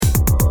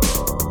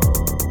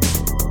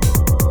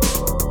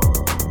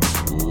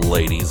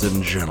Ladies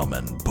and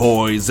gentlemen,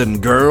 boys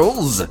and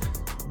girls,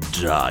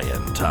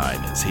 Dying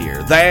Time is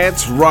here.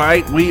 That's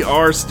right, we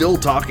are still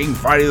talking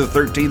Friday the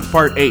 13th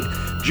Part 8,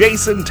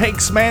 Jason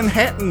Takes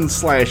Manhattan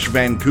 /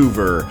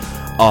 Vancouver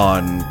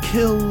on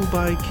Kill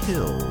by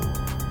Kill.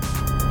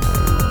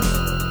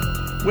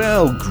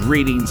 Well,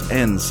 greetings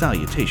and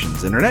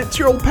salutations, Internet. It's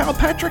your old pal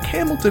Patrick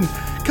Hamilton,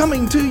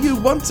 coming to you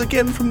once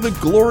again from the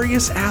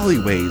glorious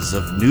alleyways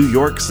of New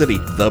York City,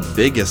 the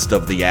biggest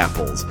of the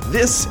apples.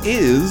 This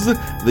is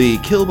the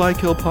Kill by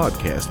Kill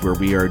podcast, where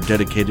we are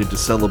dedicated to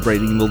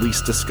celebrating the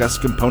least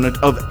discussed component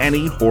of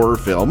any horror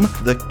film,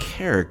 the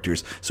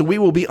characters. So we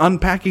will be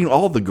unpacking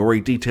all the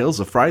gory details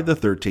of Friday the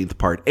 13th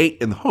Part 8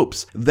 in the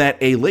hopes that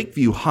a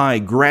Lakeview High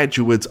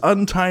graduate's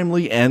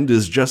untimely end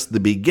is just the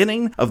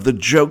beginning of the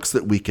jokes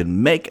that we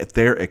can make at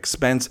their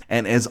expense.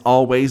 And as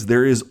always,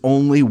 there is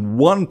only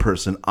one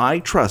person I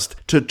trust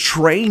to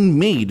train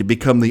me to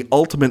become the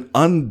ultimate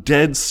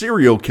undead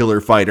serial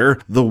killer fighter,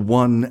 the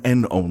one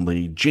and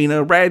only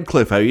Gina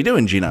Radcliffe. How you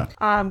doing, Gina?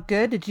 I'm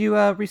good. Did you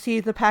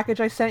receive the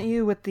package I sent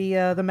you with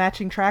the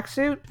matching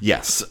tracksuit?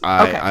 Yes,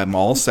 Okay. I'm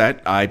all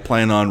set. I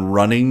plan on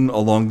running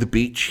along the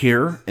beach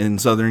here in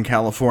Southern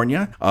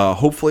California,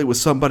 hopefully with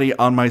somebody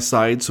on my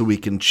side so we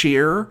can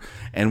cheer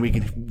and we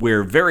can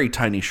wear very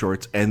tiny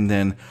shorts and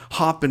then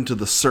hop into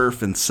the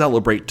surf and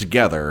celebrate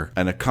together,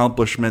 an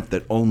accomplishment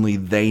that only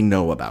they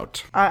know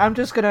about. I'm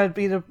just gonna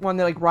be the one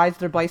that rides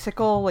their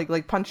bicycle,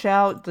 like punch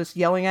out, just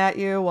yelling at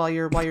you while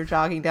you're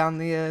jogging down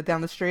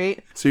the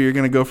street. So you're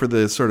going to go for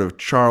the sort of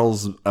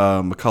Charles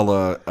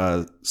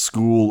McCullough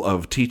school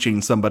of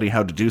teaching somebody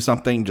how to do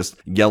something, just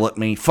yell at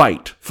me,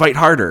 fight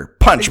harder,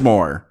 punch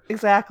more.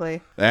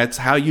 Exactly. That's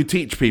how you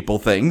teach people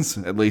things,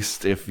 at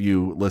least if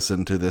you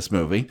listen to this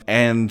movie.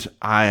 And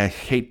I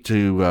hate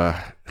to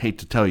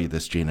tell you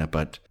this, Gina,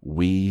 but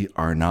we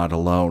are not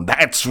alone.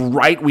 That's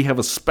right, we have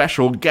a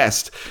special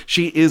guest.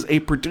 She is a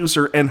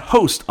producer and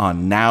host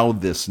on Now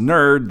This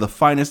Nerd, the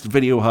finest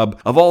video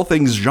hub of all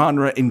things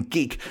genre and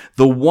geek,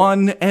 the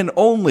one and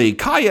only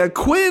Kaya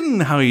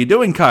Quinn. How are you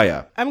doing,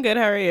 Kaya? I'm good,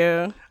 how are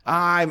you?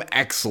 I'm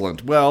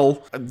excellent.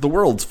 Well, the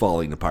world's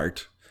falling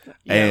apart.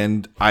 Yeah.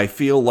 And I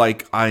feel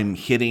like I'm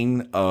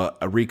hitting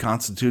a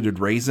reconstituted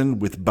raisin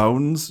with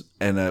bones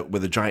and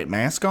with a giant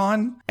mask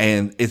on,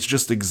 and it's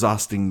just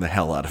exhausting the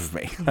hell out of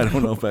me. I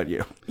don't know about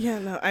you. Yeah,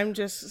 no, I don't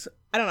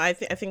know. I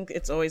think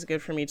it's always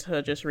good for me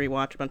to just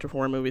rewatch a bunch of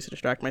horror movies to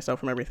distract myself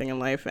from everything in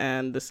life,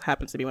 and this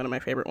happens to be one of my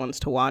favorite ones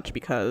to watch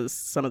because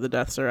some of the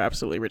deaths are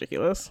absolutely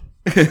ridiculous.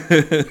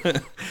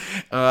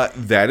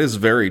 That is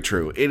very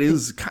true. It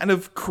is kind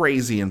of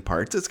crazy in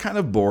parts. It's kind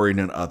of boring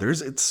in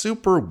others. It's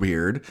super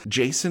weird.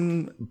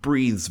 Jason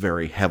breathes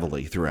very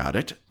heavily throughout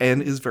it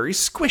and is very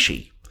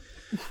squishy.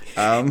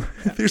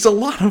 There's a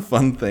lot of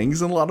fun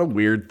things and a lot of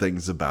weird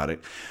things about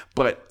it.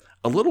 But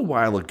a little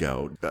while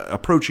ago,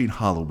 approaching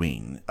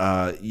Halloween,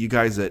 you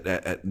guys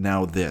at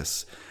Now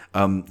This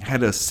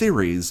had a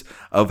series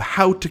of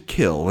how to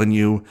kill, and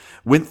you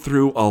went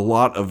through a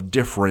lot of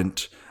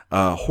different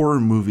horror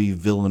movie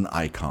villain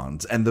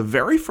icons. And the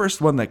very first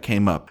one that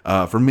came up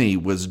for me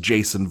was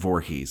Jason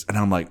Voorhees. And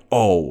I'm like,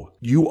 oh,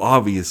 you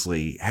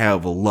obviously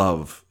have a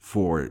love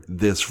for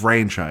this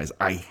franchise.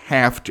 I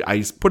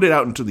put it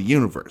out into the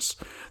universe,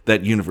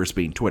 that universe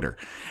being Twitter.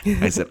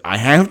 I said, I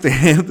have to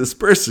have this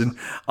person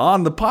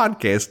on the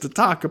podcast to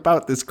talk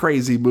about this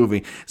crazy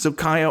movie. So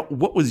Kaya,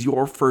 what was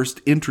your first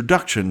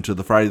introduction to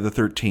the Friday the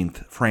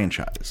 13th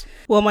franchise?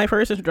 Well, my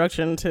first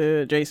introduction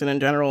to Jason in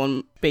general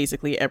and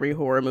basically every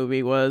horror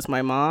movie was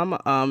my mom.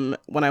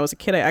 When I was a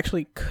kid, I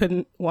actually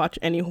couldn't watch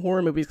any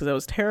horror movies because I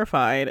was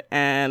terrified,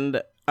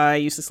 and I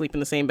used to sleep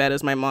in the same bed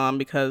as my mom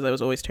because I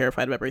was always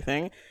terrified of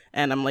everything.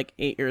 And I'm like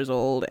 8 years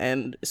old,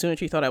 and as soon as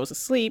she thought I was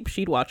asleep,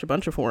 she'd watch a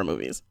bunch of horror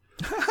movies.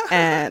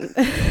 And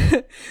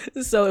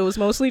so it was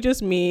mostly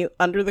just me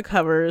under the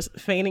covers,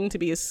 feigning to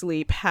be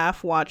asleep,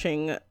 half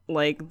watching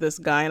like this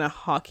guy in a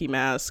hockey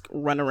mask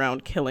run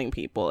around killing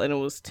people. And it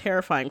was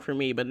terrifying for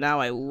me, but now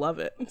I love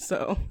it.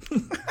 So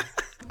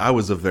I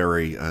was a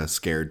very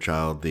scared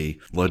child. The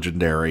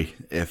legendary,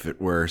 if it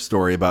were a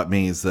story about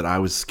me, is that I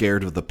was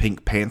scared of the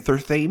Pink Panther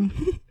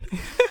theme.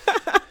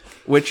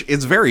 Which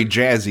is very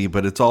jazzy,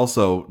 but it's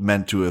also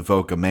meant to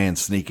evoke a man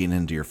sneaking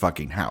into your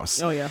fucking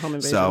house. Oh, yeah, home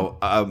invasion.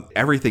 So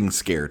everything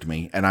scared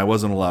me, and I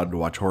wasn't allowed to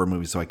watch horror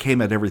movies, so I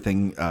came at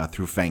everything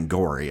through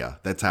Fangoria.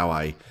 That's how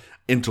I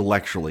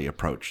intellectually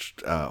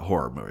approached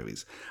horror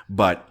movies.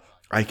 But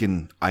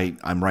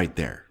I'm right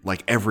there.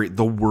 Like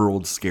the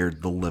world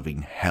scared the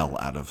living hell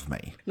out of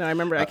me. No, I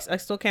remember I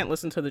still can't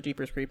listen to the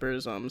Jeepers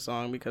Creepers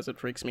song because it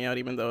freaks me out,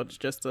 even though it's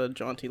just a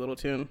jaunty little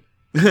tune.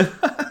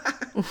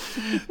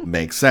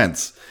 Makes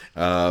sense.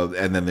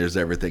 And then there's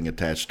everything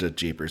attached to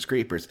Jeepers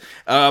Creepers.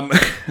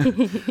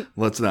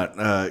 Let's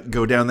not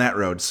go down that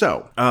road.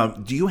 So,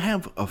 do you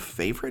have a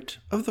favorite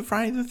of the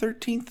Friday the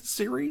 13th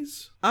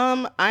series?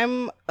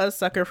 I'm a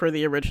sucker for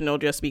the original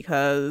just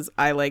because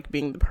I like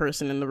being the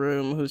person in the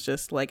room who's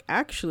just like,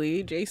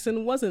 actually,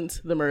 Jason wasn't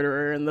the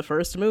murderer in the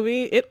first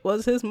movie. It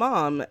was his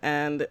mom.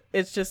 And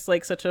it's just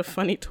like such a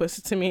funny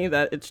twist to me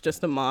that it's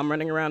just a mom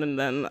running around. And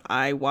then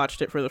I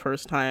watched it for the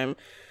first time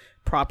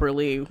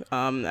properly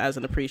as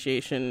an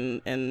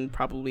appreciation in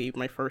probably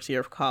my first year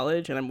of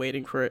college, and I'm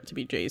waiting for it to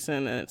be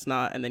Jason, and it's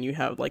not. And then you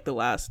have like the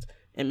last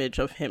image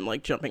of him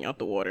like jumping out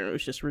the water, and it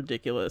was just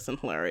ridiculous and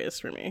hilarious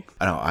for me.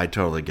 I know, I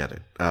totally get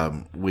it.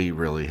 We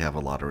really have a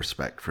lot of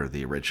respect for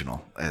the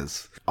original,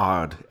 as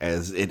odd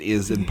as it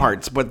is in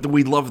parts, but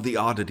we love the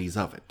oddities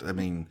of it. I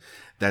mean,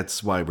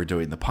 that's why we're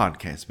doing the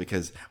podcast,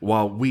 because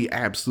while we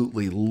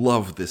absolutely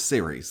love this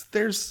series,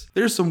 there's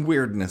some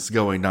weirdness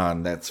going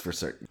on, that's for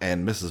certain.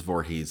 And Mrs.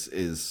 Voorhees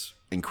is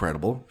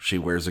incredible. She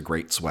wears a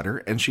great sweater,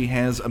 and she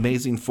has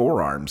amazing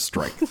forearm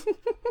strength.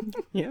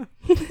 Yeah.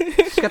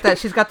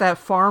 She's got that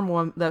farm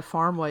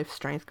wife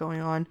strength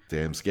going on.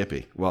 Damn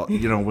Skippy. Well,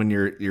 you know, when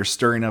you're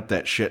stirring up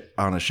that shit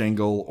on a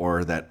shingle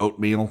or that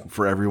oatmeal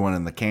for everyone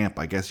in the camp,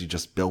 I guess you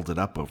just build it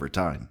up over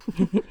time.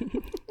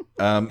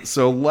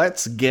 So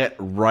let's get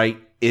right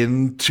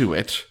into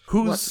it.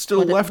 Who's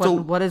still left?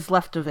 What is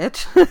left of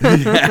it?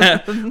 Yeah.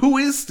 Who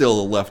is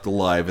still left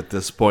alive at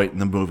this point in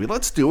the movie?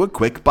 Let's do a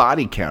quick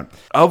body count.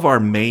 Of our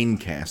main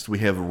cast, we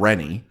have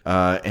Rennie,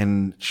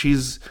 and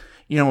she's,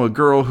 you know, a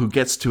girl who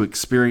gets to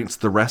experience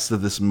the rest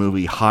of this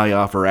movie high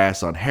off her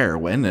ass on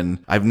heroin,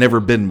 and I've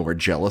never been more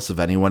jealous of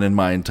anyone in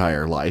my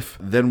entire life.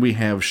 Then we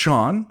have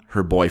Sean,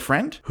 her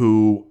boyfriend,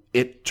 who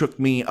it took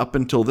me up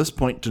until this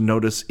point to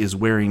notice is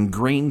wearing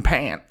green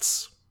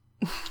pants.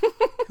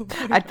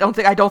 I don't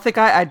think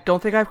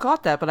I've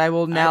caught that, but I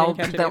will now.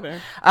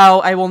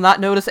 I will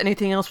not notice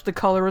anything else with the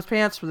color of his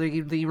pants for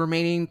the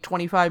remaining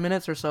 25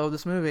 minutes or so of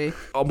this movie.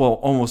 Well,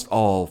 almost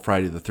all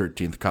Friday the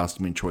 13th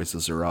costuming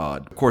choices are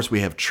odd. Of course, we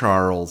have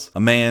Charles, a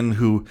man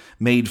who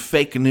made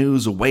fake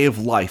news a way of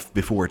life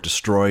before it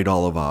destroyed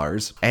all of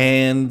ours,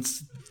 and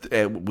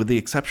with the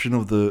exception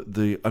of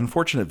the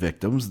unfortunate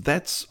victims,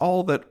 that's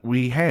all that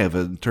we have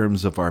in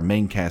terms of our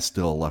main cast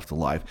still left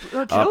alive.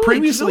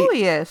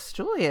 Julius.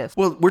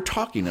 Well, we're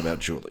talking about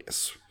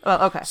Julius.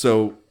 Oh, okay.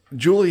 So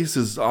Julius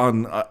is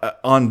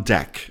on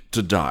deck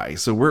to die.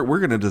 So we're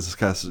going to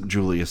discuss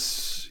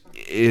Julius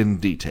in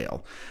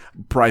detail,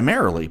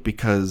 primarily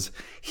because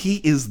he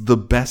is the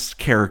best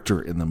character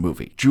in the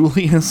movie.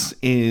 Julius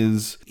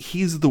is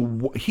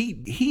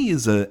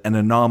an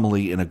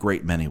anomaly in a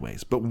great many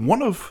ways, but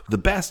one of the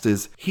best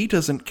is he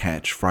doesn't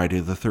catch Friday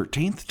the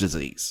 13th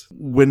disease.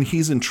 When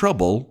he's in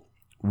trouble,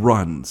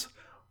 runs.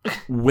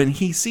 When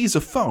he sees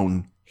a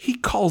phone, he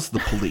calls the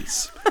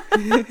police.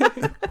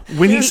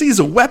 When he sees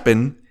a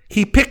weapon,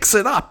 he picks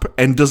it up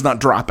and does not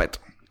drop it.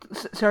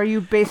 So are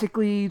you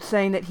basically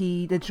saying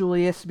that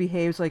Julius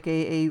behaves like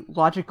a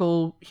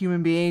logical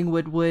human being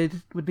would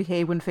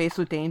behave when faced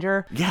with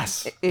danger?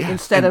 Yes.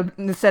 Instead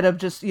of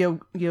just you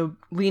know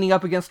leaning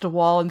up against a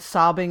wall and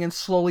sobbing and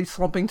slowly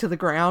slumping to the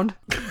ground.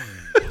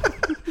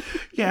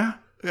 Yeah.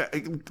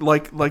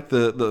 Like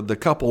the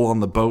couple on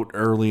the boat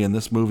early in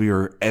this movie,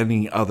 or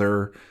any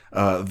other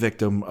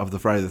victim of the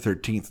Friday the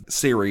 13th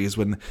series,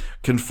 when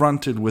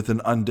confronted with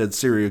an undead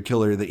serial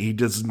killer, that he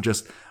doesn't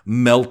just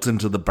melt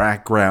into the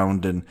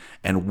background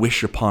and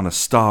wish upon a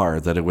star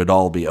that it would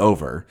all be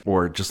over,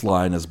 or just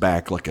lie on his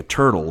back like a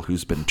turtle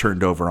who's been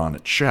turned over on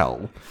its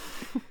shell.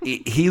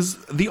 He's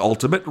the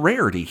ultimate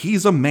rarity.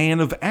 He's a man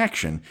of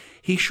action.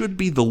 He should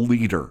be the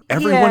leader.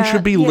 Everyone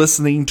should be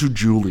listening to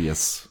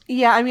Julius.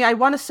 Yeah, I mean, I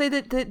want to say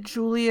that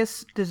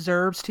Julius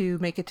deserves to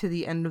make it to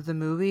the end of the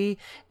movie,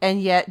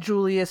 and yet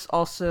Julius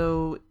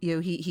also, you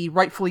know, he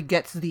rightfully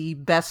gets the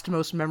best,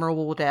 most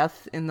memorable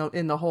death in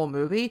the whole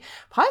movie.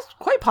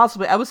 Quite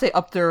possibly, I would say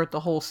up there with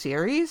the whole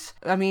series.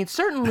 I mean,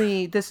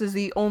 certainly this is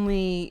the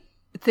only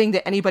thing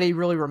that anybody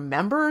really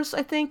remembers,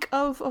 I think,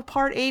 of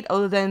Part 8,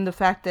 other than the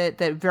fact that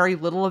very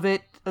little of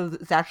it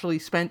is actually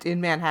spent in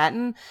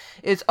Manhattan.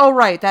 Is, oh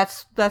right,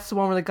 that's the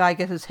one where the guy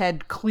gets his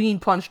head clean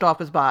punched off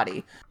his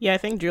body. Yeah, I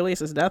think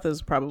Julius's death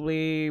is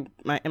probably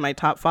in my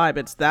top 5.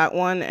 It's that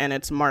one, and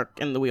it's Mark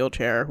in the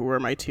wheelchair, who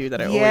are my two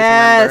that I always remember.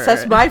 Yes,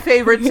 that's my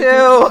favorite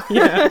too.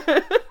 Yeah.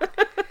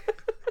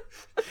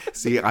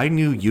 See, I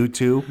knew you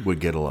two would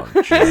get along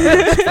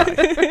just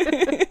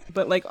fine.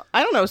 But, like,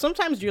 I don't know,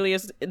 sometimes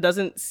Julius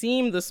doesn't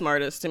seem the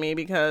smartest to me,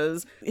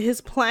 because his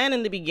plan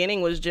in the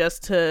beginning was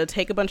just to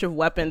take a bunch of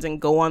weapons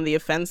and go on the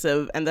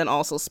offensive and then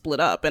also split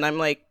up. And I'm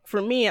like, for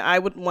me, I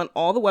would want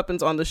all the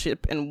weapons on the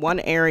ship in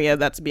one area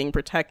that's being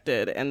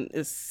protected and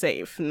is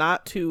safe,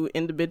 not to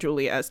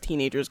individually, as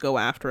teenagers, go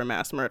after a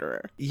mass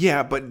murderer.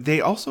 Yeah, but they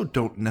also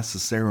don't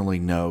necessarily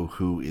know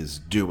who is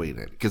doing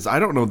it, because I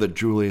don't know that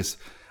Julius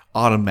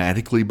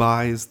automatically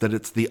buys that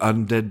it's the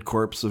undead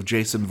corpse of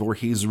Jason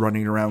Voorhees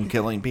running around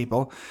killing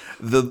people.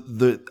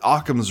 The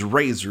Occam's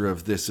razor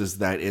of this is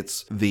that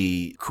it's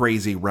the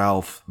Crazy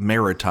Ralph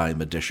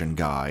Maritime Edition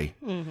guy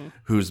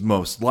who's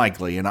most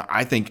likely, and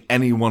I think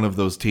any one of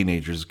those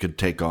teenagers could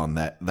take on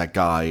that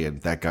guy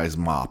and that guy's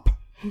mop.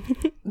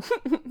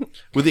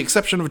 With the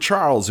exception of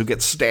Charles, who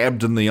gets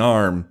stabbed in the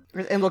arm.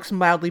 And looks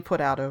mildly put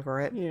out over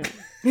it. Yeah.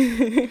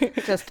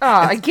 Just,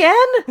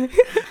 again?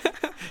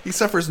 He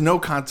suffers no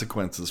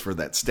consequences for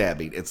that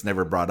stabbing. It's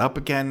never brought up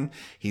again.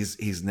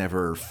 He's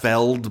never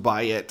felled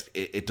by it.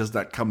 It does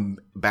not come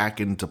back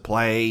into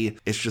play.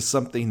 It's just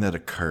something that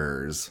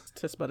occurs.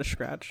 It's just but a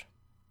scratch.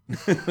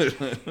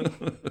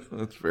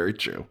 That's very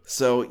true.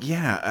 So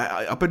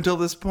yeah, up until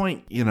this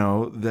point,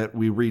 that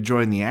we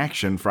rejoin the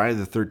action, Friday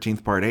the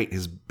 13th Part 8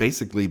 has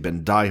basically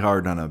been Die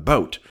Hard on a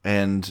boat,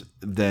 and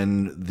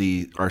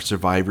then our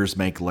survivors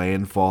make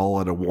landfall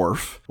at a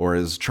wharf, or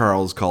as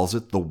Charles calls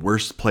it, the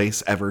worst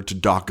place ever to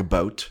dock a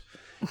boat.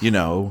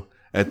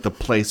 At the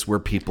place where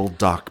people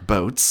dock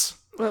boats.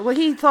 Well,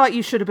 he thought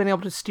you should have been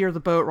able to steer the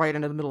boat right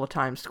into the middle of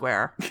Times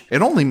Square.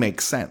 It only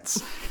makes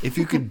sense if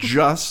you could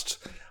just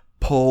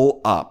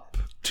pull up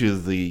to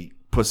the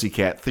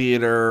Pussycat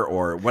Theater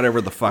or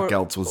whatever the fuck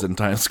else was in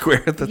Times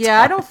Square at the time.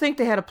 Yeah, I don't think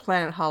they had a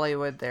Planet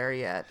Hollywood there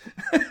yet.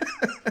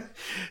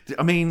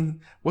 I mean,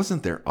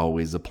 wasn't there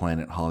always a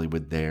Planet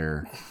Hollywood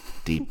there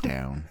deep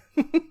down?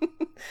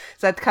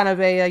 Is that kind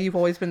of a you've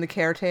always been the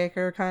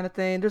caretaker kind of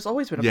thing? There's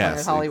always been a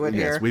Planet Hollywood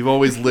here. Yes, we've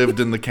always lived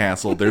in the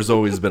castle. There's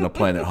always been a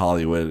Planet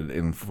Hollywood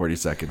in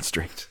 42nd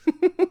Street.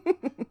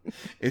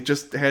 It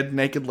just had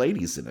naked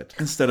ladies in it.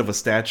 Instead of a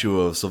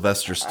statue of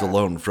Sylvester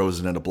Stallone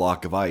frozen in a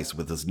block of ice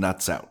with his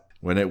nuts out.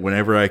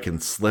 Whenever I can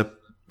slice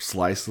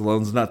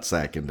Stallone's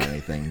nutsack into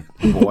anything,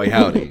 boy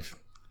howdy.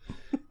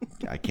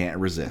 I can't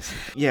resist.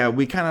 Yeah,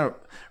 we kind of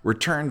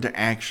return to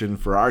action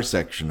for our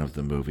section of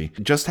the movie.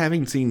 Just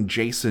having seen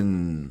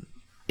Jason,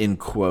 in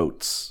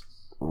quotes,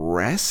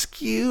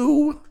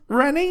 rescue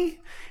Rennie,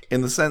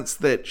 in the sense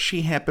that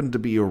she happened to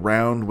be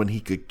around when he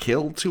could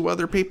kill two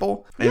other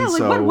people. Yeah,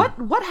 and like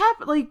what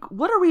happened? Like,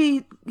 what are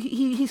we?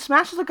 He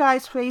smashes a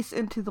guy's face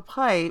into the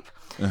pipe,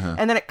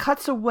 and then it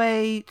cuts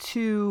away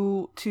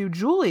to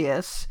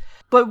Julius.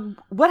 But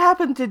what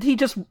happened? Did he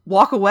just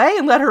walk away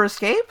and let her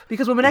escape?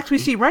 Because when next we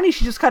see Rennie,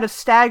 she's just kind of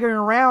staggering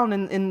around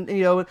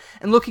and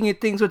looking at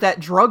things with that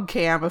drug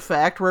cam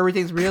effect, where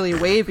everything's really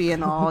wavy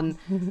and all. And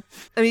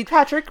I mean,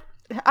 Patrick,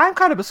 I'm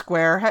kind of a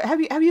square.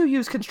 Have you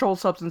used controlled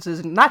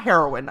substances? Not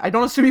heroin. I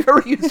don't assume you've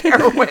ever used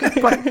heroin,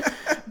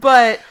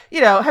 but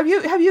have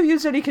you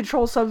used any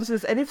controlled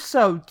substances? And if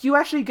so, do you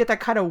actually get that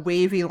kind of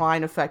wavy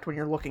line effect when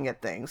you're looking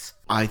at things?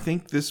 I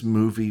think this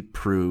movie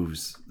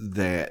proves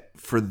that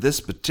for this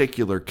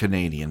particular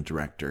Canadian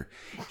director,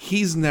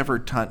 he's never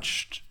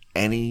touched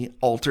any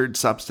altered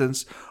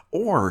substance,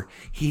 or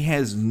he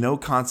has no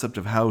concept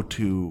of how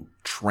to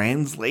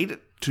translate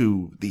it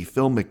to the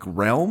filmic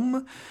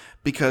realm,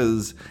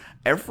 because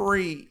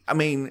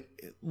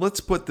let's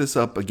put this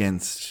up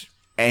against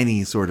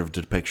any sort of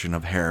depiction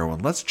of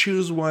heroin. Let's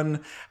choose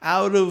one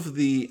out of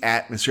the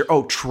atmosphere.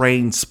 Oh,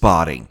 Train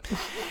Spotting.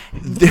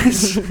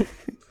 This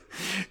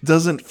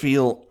doesn't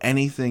feel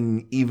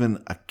anything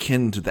even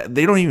akin to that.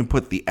 They don't even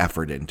put the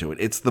effort into it.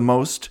 It's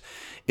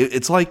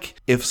like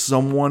if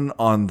someone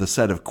on the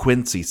set of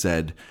Quincy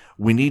said,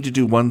 we need to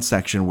do one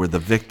section where the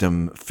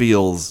victim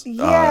feels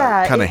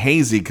kind of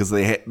hazy because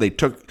they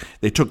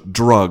took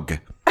drug.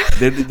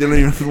 They don't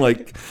even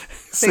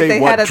say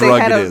what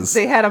drug it is.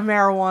 They had a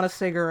marijuana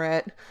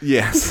cigarette.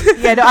 Yes.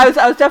 Yeah, no, I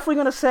was definitely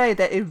going to say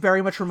that it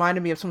very much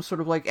reminded me of some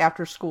sort of like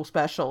after school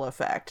special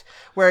effect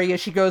where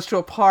she goes to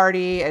a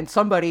party and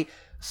somebody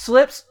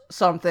slips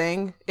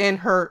something in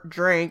her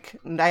drink,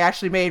 and I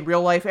actually made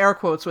real life air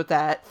quotes with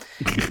that.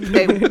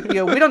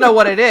 We don't know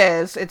what it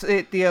is.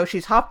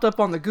 She's hopped up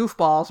on the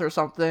goofballs or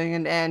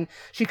something, and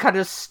she kind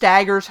of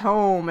staggers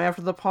home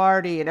after the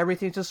party, and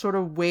everything's just sort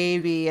of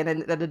wavy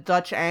and at a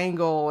Dutch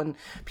angle, and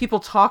people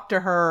talk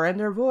to her, and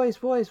their voice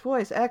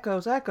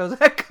echoes.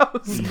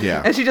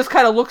 Yeah, and she just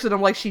kind of looks at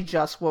them like she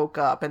just woke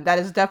up, and that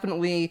is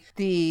definitely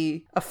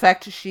the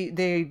effect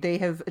they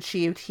have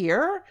achieved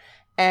here.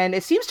 And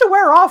it seems to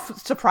wear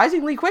off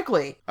surprisingly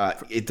quickly.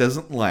 It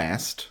doesn't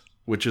last,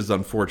 which is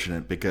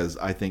unfortunate because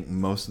I think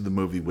most of the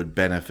movie would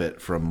benefit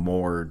from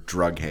more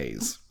drug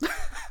haze.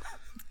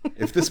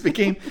 If this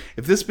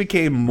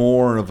became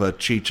more of a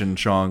Cheech and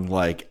Chong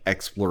like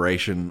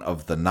exploration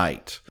of the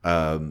night,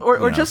 I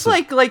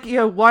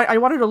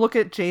wanted to look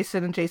at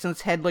Jason and Jason's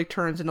head like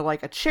turns into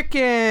like a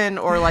chicken,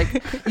 or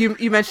like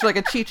you mentioned like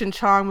a Cheech and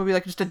Chong movie,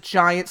 like just a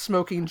giant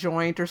smoking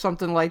joint or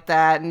something like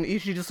that, and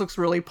she just looks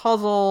really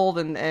puzzled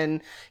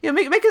and make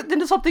it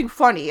into something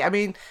funny. I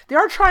mean, they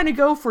are trying to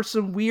go for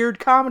some weird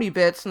comedy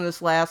bits in this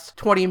last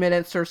 20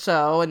 minutes or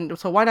so, and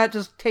so why not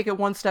just take it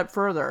one step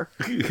further?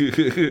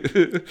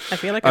 I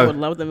feel like I would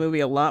love the movie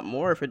a lot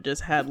more if it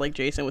just had like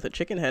Jason with a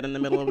chicken head in the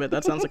middle of it.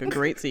 That sounds like a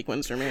great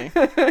sequence for me.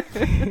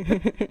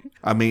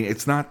 I mean,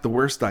 it's not the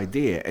worst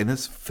idea, and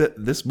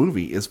this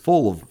movie is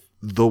full of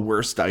the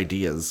worst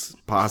ideas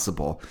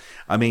possible.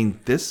 I mean,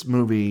 this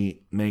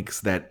movie makes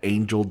that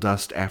Angel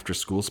Dust After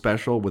School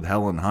special with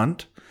Helen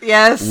Hunt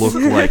look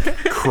like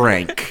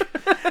crank.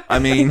 I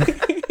mean,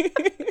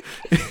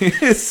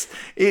 it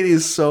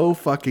is so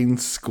fucking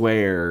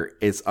square.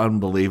 It's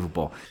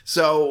unbelievable.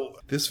 So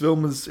this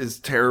film is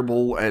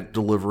terrible at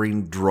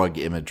delivering drug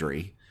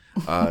imagery.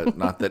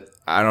 Not that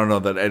I don't know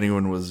that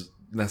anyone was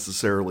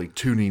necessarily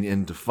tuning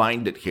in to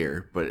find it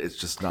here, but it's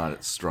just not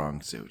its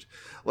strong suit.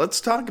 Let's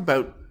talk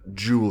about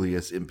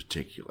Julius in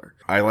particular.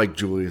 I like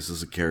Julius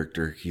as a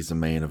character. He's a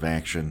man of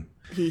action.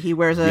 He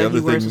wears a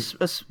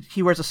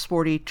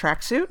sporty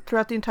tracksuit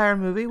throughout the entire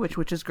movie,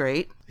 which is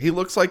great. He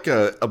looks like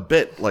a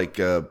bit like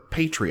a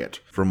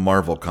Patriot from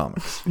Marvel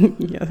Comics.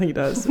 Yeah, he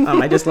does.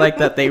 I just like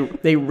that they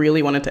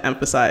really wanted to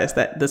emphasize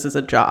that this is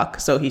a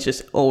jock, so he's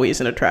just always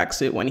in a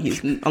tracksuit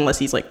unless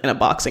he's like in a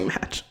boxing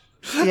match.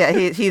 Yeah,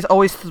 he's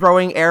always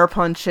throwing air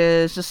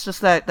punches, just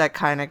that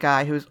kind of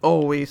guy who's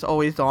always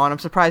on. I'm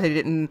surprised they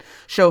didn't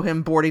show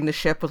him boarding the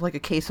ship with like a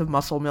case of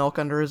muscle milk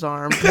under his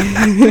arm.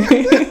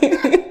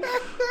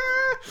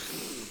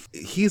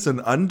 He's an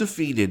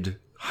undefeated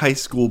high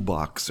school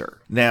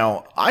boxer.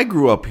 Now, I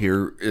grew up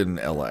here in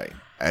LA,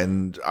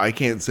 and I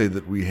can't say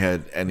that we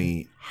had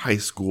any high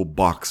school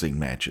boxing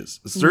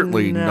matches.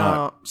 Certainly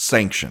not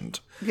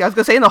sanctioned. Yeah, I was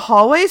gonna say in the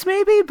hallways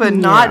maybe, but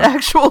not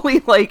actually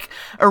like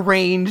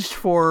arranged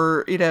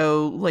for,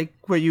 like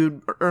where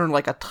you earn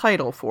like a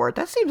title for it.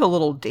 That seems a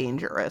little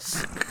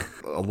dangerous.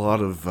 A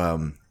lot of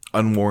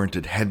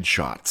unwarranted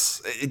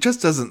headshots. It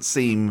just doesn't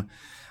seem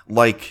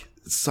like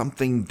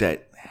something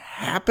that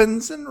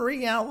happens in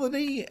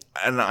reality.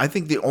 And I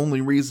think the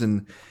only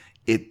reason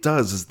it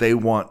does is they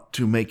want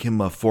to make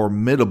him a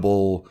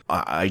formidable,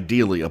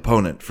 ideally,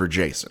 opponent for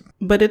Jason.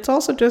 But it's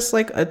also just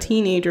like a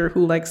teenager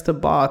who likes to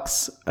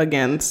box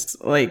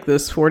against like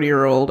this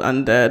 40-year-old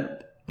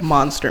undead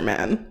monster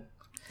man.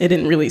 It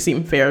didn't really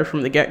seem fair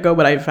from the get-go,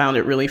 but I found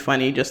it really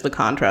funny, just the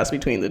contrast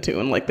between the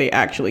two. And like they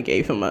actually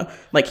gave him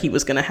he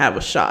was going to have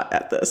a shot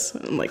at this.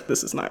 And like,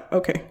 this is not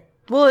okay.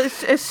 Well,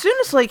 as soon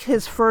as like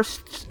his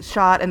first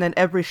shot and then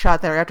every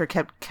shot thereafter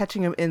kept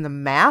catching him in the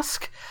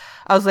mask,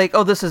 I was like,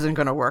 oh, this isn't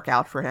going to work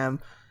out for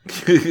him.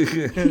 He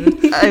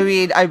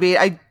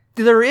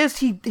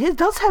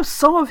does have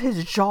some of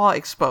his jaw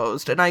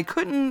exposed, and I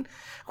couldn't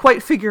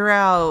quite figure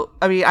out.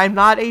 I mean, I'm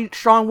not a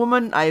strong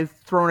woman. I've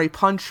thrown a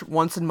punch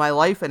once in my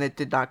life, and it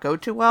did not go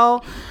too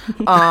well.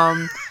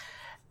 But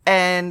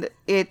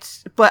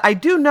I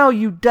do know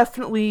you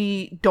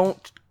definitely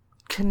don't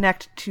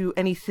connect to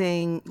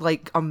anything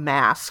like a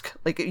mask.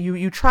 Like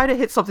you try to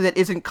hit something that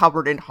isn't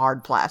covered in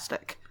hard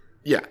plastic.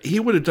 Yeah, he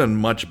would have done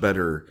much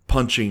better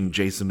punching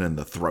Jason in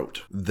the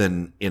throat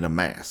than in a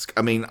mask.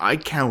 I mean, I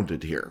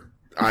counted here.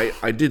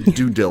 I did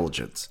due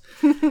diligence.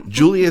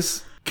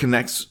 Julius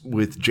connects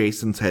with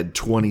Jason's head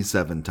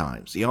 27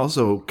 times. He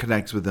also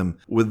connects with him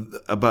with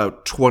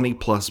about 20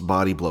 plus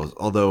body blows.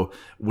 Although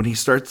when he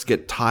starts to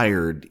get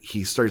tired,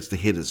 he starts to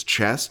hit his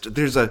chest.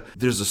 There's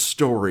a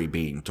story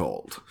being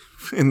told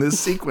in this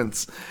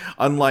sequence.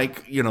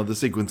 Unlike, the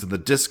sequence in the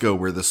disco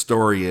where the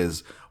story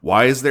is,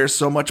 why is there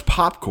so much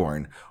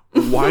popcorn?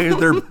 Why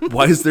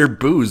is there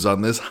booze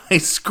on this high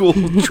school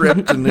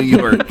trip to New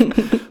York?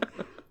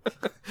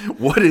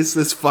 What is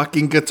this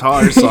fucking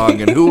guitar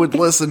song, and who would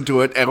listen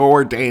to it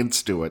or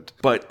dance to it?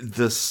 But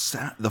the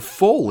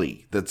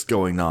Foley that's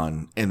going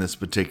on in this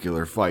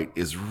particular fight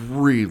is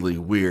really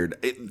weird.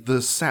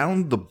 The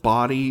sound the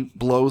body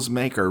blows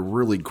make are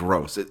really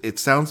gross. It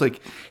sounds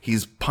like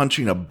he's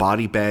punching a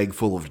body bag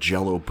full of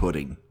Jell-O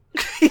pudding.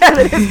 Yeah,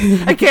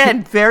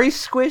 again, very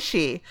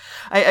squishy.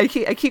 I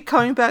keep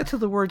coming back to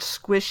the word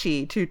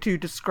squishy to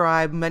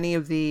describe many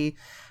of the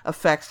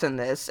effects in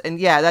this. And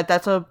yeah,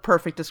 that's a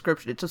perfect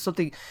description. It's just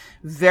something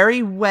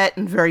very wet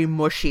and very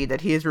mushy that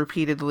he is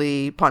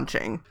repeatedly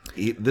punching.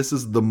 This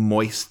is the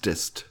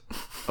moistest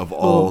of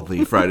all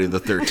the Friday the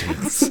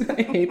 13th.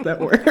 I hate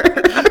that word.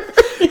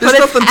 There's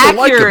nothing to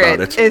like about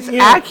it. It's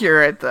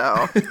accurate,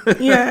 though.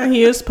 Yeah,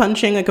 he is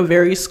punching like a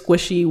very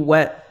squishy,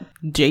 wet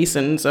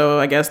Jason, so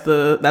I guess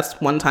that's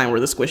one time where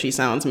the squishy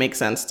sounds make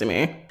sense to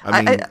me.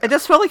 I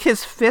just felt like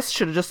his fist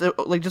should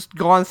have just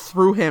gone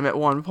through him at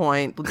one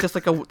point, just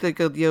like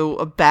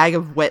a bag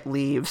of wet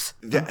leaves.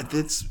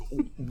 That's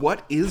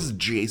what is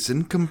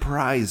Jason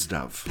comprised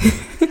of?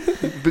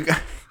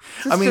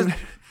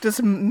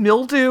 Just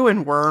mildew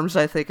and worms,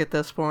 I think, at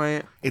this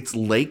point. It's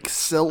lake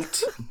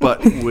silt,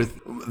 but with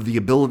the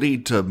ability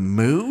to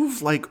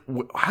move? Like,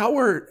 how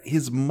are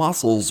his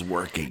muscles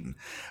working?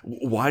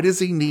 Why does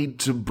he need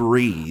to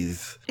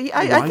breathe? Did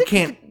I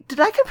compare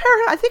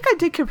him? I think I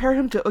did compare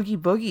him to Oogie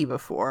Boogie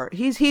before.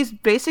 He's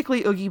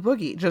basically Oogie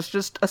Boogie,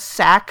 just a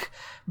sack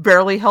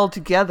barely held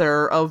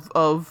together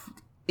of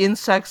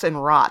insects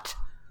and rot.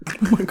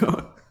 Oh my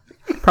god.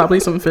 Probably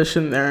some fish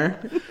in there.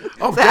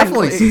 Oh,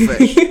 exactly. Definitely some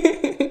fish.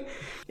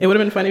 It would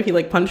have been funny if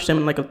he punched him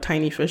and a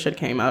tiny fish had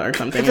came out or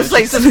something. It just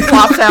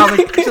flops out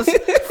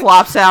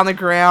on the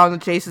ground.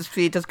 And Jason's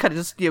feet just kind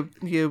of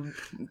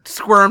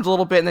squirms a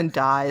little bit and then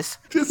dies.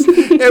 Just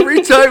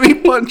every time he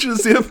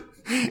punches him,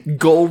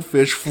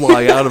 Goldfish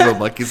fly out of him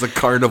like he's a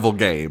carnival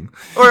game.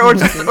 Or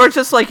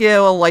just like, a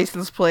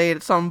license plate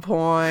at some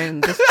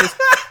point. Just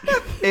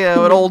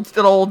an old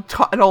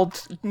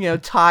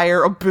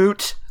tire, a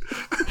boot.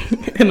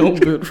 An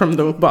old boot from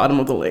the bottom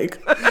of the lake.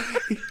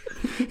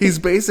 He's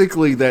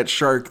basically that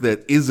shark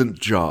that isn't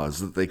Jaws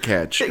that they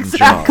catch in Jaws.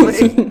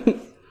 Exactly.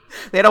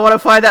 They don't want to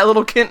find that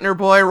little Kintner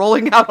boy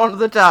rolling out onto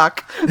the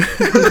dock.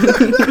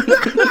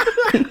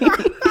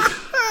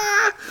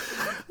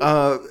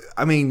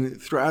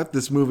 Throughout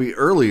this movie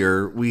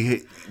earlier,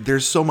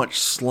 there's so much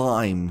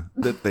slime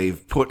that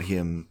they've put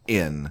him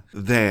in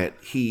that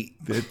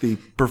the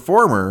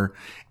performer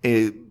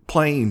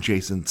playing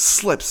Jason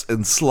slips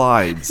and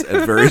slides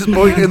at various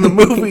points in the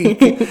movie.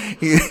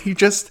 He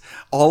just,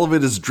 all of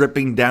it is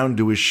dripping down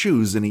to his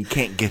shoes and he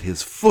can't get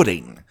his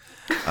footing.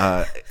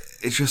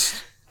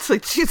 It's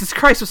like, Jesus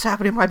Christ, what's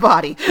happening to my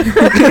body?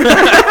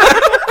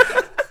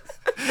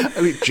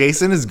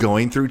 Jason is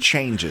going through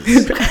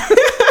changes.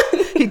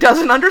 He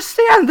doesn't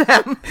understand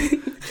them.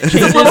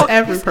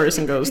 Every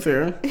person goes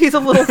through. He's a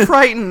little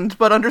frightened,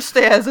 but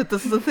understands that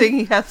this is a thing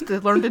he has to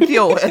learn to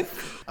deal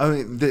with.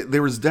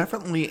 There was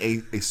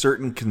definitely a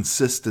certain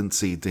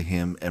consistency to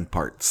him in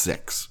part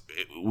 6.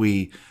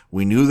 We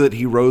knew that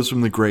he rose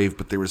from the grave,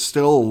 but there was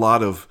still a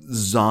lot of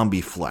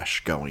zombie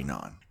flesh going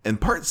on. In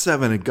part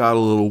 7, it got a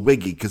little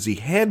wiggy because he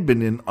had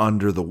been in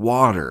under the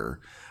water,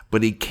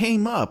 but he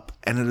came up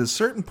and at a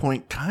certain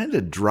point kind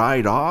of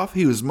dried off.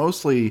 He was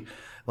mostly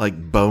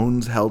like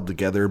bones held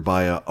together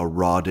by a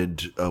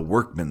rotted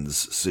workman's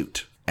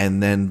suit.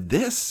 And then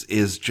this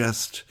is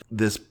just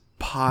this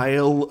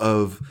pile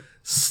of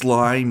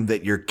slime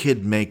that your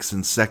kid makes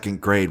in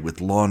 2nd grade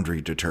with laundry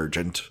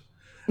detergent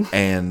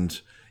and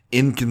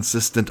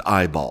inconsistent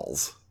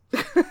eyeballs.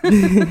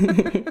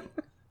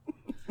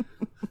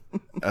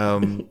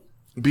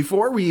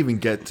 Before we even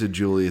get to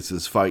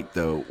Julius's fight,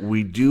 though,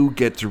 we do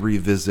get to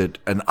revisit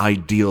an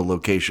ideal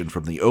location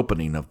from the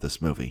opening of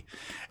this movie,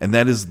 and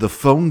that is the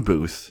phone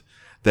booth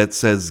that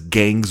says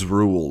 "Gangs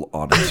Rule"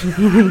 on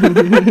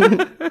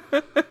it.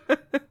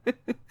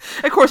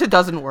 Of course, it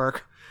doesn't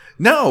work.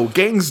 No,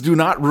 gangs do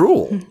not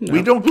rule. No.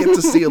 We don't get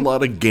to see a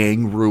lot of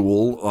gang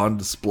rule on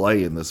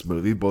display in this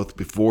movie, both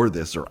before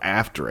this or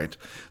after it.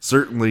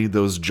 Certainly,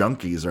 those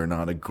junkies are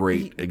not a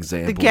great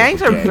example. The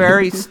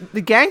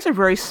gangs are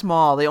very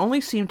small. They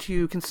only seem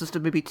to consist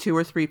of maybe 2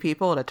 or 3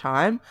 people at a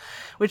time,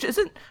 which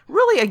isn't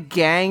really a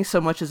gang so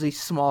much as a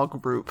small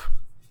group.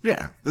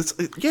 Yeah,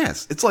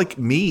 it's like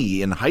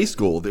me in high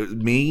school.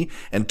 Me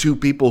and 2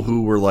 people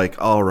who were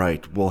like, all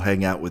right, we'll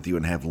hang out with you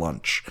and have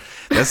lunch.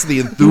 That's the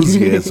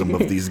enthusiasm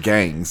of these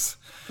gangs.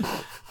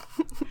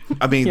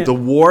 The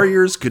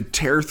Warriors could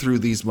tear through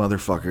these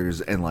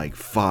motherfuckers in like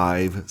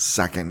 5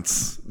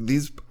 seconds.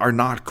 These are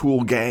not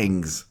cool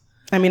gangs.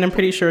 I'm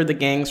pretty sure the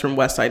gangs from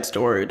West Side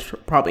Story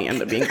probably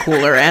end up being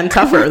cooler and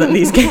tougher than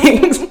these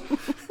gangs.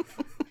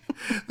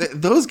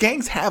 Those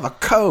gangs have a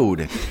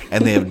code,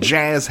 and they have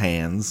jazz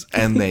hands,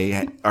 and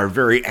they are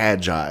very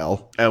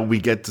agile. We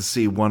get to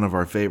see one of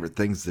our favorite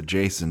things that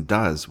Jason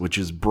does, which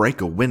is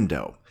break a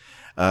window.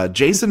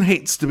 Jason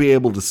hates to be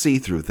able to see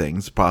through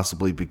things,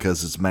 possibly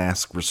because his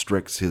mask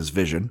restricts his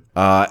vision.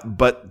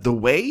 But the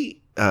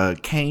way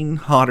Kane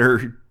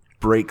Hodder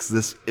breaks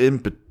this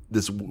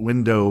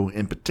window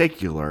in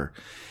particular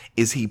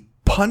is he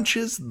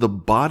punches the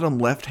bottom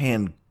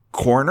left-hand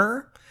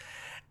corner.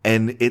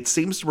 And it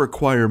seems to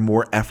require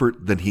more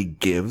effort than he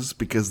gives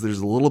because there's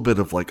a little bit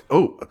of like,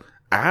 oh,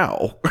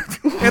 ow.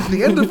 At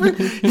the end of it,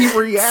 he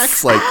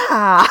reacts like,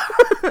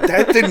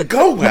 that didn't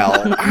go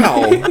well.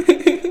 Ow.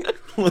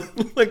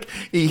 Like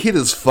he hit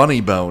his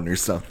funny bone or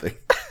something.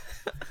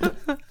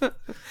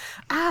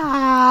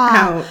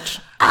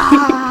 Ouch.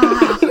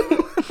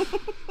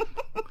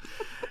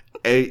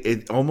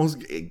 It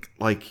almost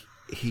like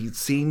he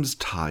seems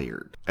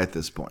tired at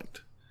this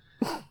point.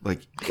 Like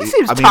he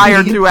seems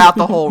tired throughout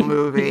the whole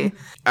movie.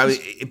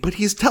 But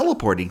he's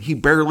teleporting. He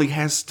barely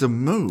has to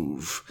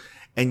move,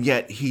 and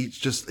yet he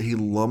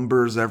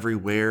lumbers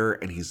everywhere,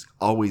 and he's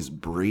always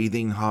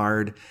breathing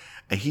hard.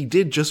 And he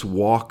did just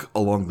walk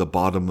along the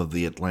bottom of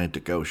the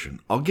Atlantic Ocean.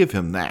 I'll give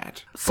him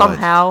that.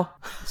 Somehow.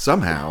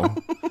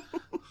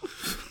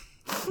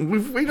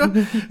 we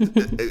don't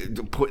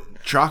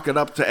chalk it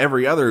up to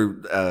every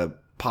other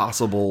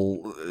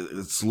possible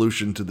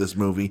solution to this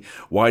movie.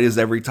 Why does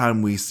every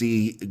time we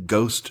see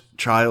ghost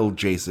child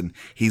Jason,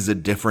 he's a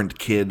different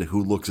kid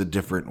who looks a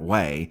different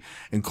way,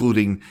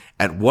 including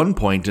at one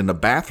point in a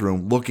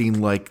bathroom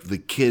looking like the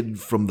kid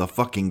from the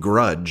fucking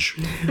Grudge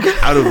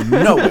out of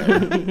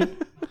nowhere.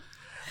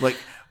 Like,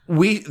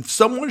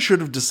 someone should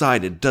have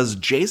decided, does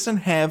Jason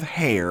have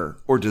hair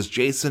or does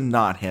Jason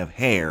not have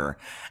hair?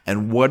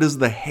 And what does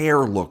the hair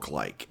look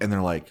like? And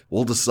they're like,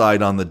 we'll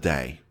decide on the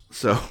day.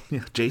 So,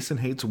 yeah, Jason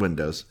hates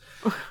windows.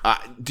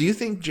 Do you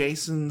think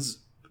Jason's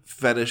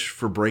fetish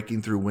for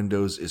breaking through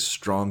windows is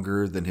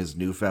stronger than his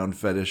newfound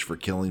fetish for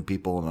killing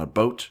people on a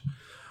boat?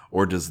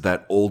 Or does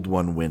that old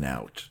one win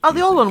out? Oh,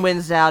 the old one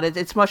wins out.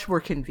 It's much more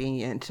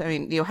convenient.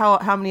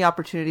 How many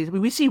opportunities?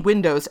 We see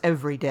windows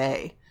every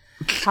day.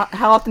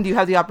 How often do you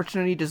have the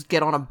opportunity to just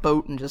get on a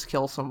boat and just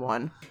kill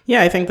someone?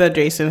 Yeah, I think that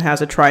Jason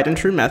has a tried and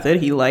true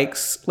method. He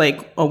likes,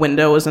 like, a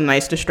window is a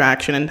nice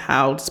distraction and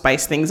how to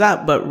spice things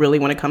up. But really,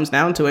 when it comes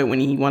down to it, when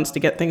he wants to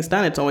get things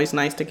done, it's always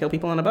nice to kill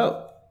people on a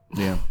boat.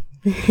 Yeah.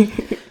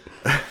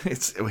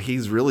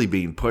 He's really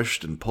being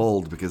pushed and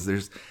pulled because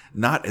there's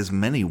not as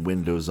many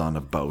windows on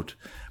a boat.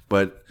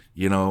 But,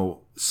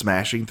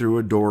 smashing through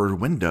a door or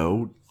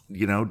window,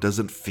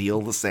 doesn't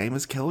feel the same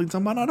as killing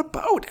someone on a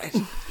boat.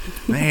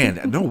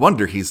 Man, no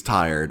wonder he's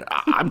tired.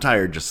 I'm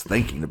tired just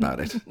thinking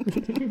about it.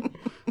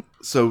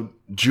 So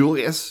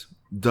Julius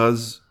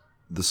does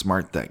the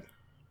smart thing,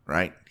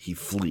 right? He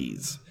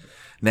flees.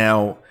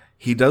 Now,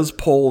 he does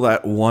pull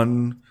that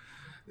one,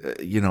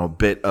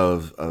 bit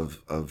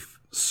of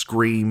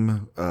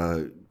Scream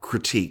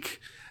critique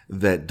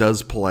that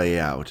does play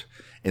out.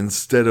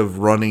 Instead of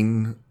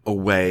running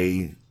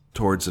away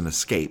towards an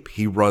escape,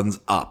 he runs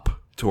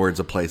up towards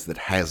a place that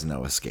has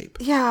no escape.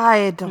 Yeah,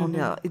 I don't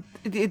know.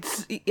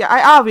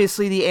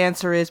 Obviously the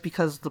answer is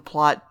because the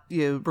plot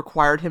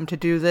required him to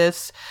do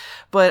this,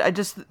 but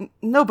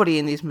nobody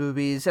in these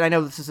movies, and I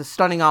know this is a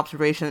stunning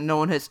observation that no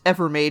one has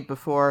ever made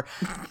before,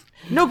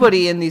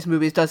 nobody in these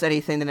movies does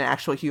anything that an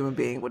actual human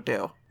being would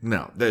do.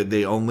 No,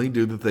 they only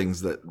do the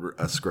things that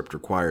a script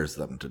requires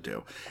them to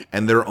do.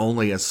 And they're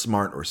only as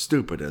smart or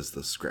stupid as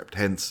the script.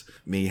 Hence,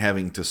 me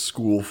having to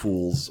school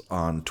fools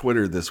on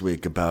Twitter this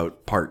week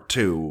about part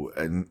 2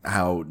 and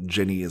how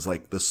Ginny is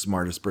like the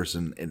smartest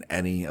person in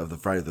any of the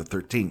Friday the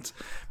 13th.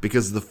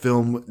 Because the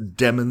film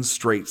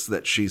demonstrates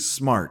that she's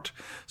smart.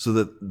 So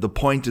that the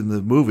point in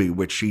the movie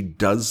which she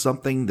does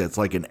something that's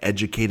like an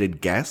educated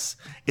guess,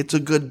 it's a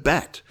good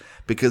bet.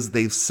 Because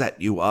they've set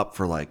you up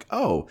for like,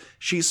 oh,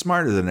 she's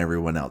smarter than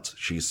everyone else.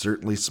 She's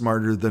certainly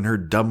smarter than her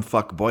dumb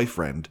fuck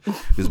boyfriend,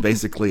 who's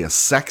basically a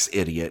sex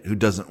idiot who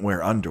doesn't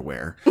wear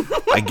underwear.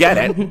 I get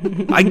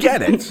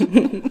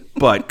it.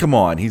 But come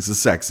on, he's a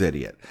sex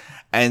idiot.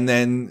 And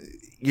then,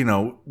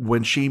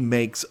 when she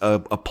makes a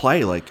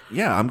play like,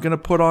 yeah, I'm going to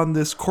put on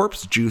this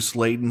corpse juice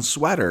laden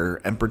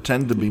sweater and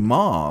pretend to be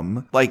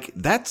mom. Like,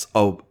 that's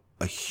a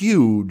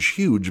huge,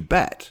 huge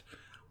bet.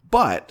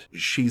 But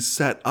she's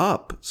set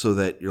up so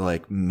that you're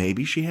like,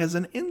 maybe she has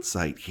an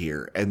insight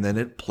here. And then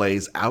it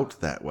plays out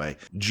that way.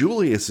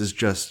 Julius is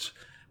just,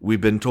 we've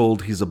been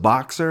told he's a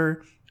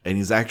boxer and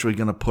he's actually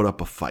going to put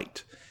up a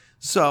fight.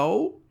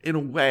 So, in a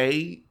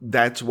way,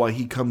 that's why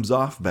he comes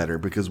off better.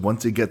 Because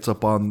once he gets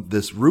up on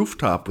this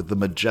rooftop with the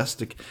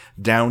majestic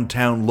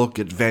downtown look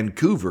at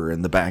Vancouver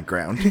in the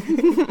background,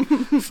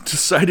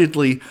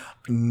 decidedly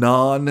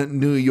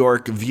non-New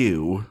York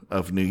view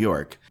of New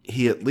York,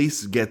 he at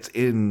least gets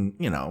in,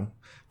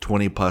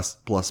 20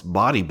 plus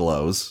body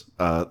blows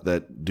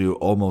that do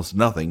almost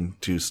nothing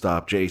to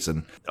stop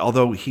Jason.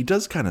 Although he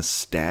does kind of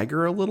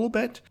stagger a little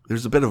bit.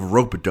 There's a bit of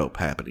rope-a-dope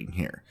happening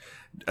here.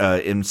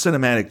 In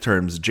cinematic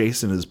terms,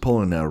 Jason is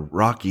pulling a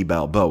Rocky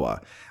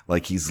Balboa.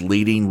 Like he's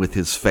leading with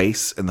his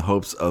face in the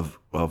hopes of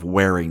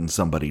wearing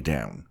somebody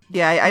down.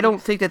 Yeah, I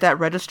don't think that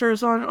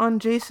registers on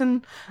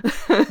Jason.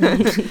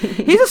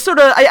 He's just sort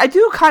of, I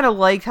do kind of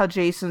like how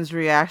Jason's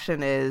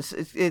reaction is.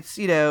 It's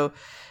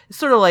it's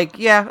sort of like,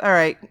 yeah, all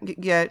right,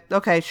 yeah,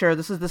 okay, sure,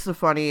 this is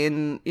funny,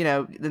 and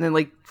and then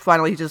like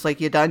finally he's just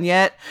like, you done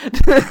yet?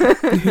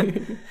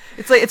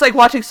 It's like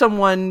watching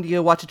someone,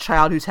 watch a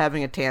child who's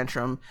having a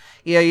tantrum.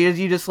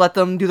 You just let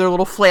them do their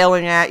little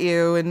flailing at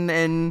you,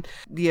 and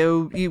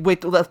you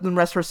wait to let them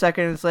rest for a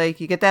second. And it's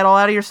like, you get that all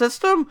out of your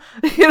system,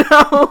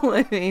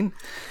 I mean.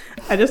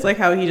 I just like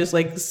how he just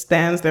like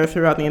stands there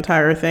throughout the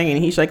entire thing,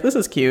 and he's like, "This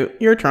is cute.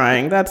 You're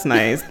trying. That's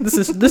nice. This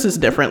is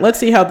different. Let's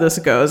see how this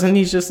goes." And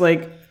he's just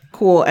like,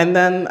 "Cool." And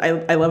then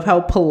I love how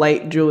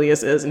polite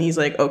Julius is, and he's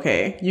like,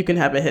 "Okay, you can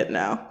have a hit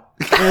now."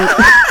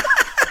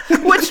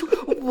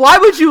 Why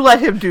would you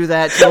let him do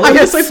that, Julius? I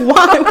guess, like,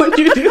 why would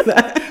you do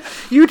that?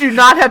 You do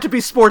not have to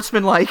be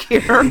sportsmanlike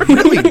here. It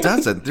really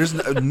doesn't. There's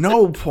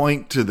no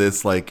point to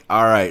this, like,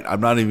 all right, I'm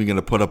not even going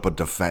to put up a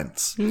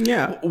defense.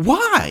 Yeah.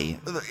 Why?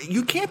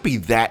 You can't be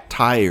that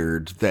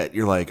tired that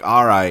you're like,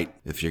 all right,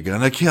 if you're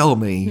going to kill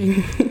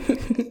me.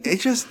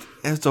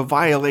 It's a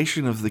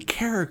violation of the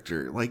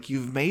character. Like,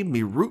 you've made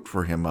me root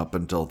for him up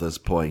until this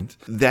point.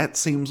 That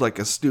seems like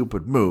a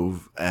stupid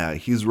move.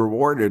 He's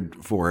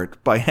rewarded for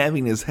it by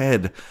having his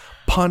head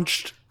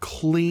punched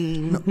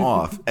clean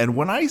off. And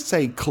when I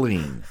say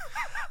clean,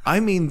 I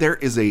mean there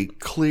is a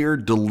clear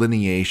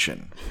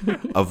delineation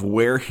of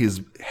where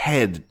his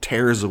head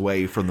tears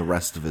away from the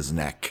rest of his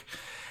neck.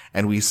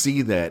 And we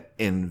see that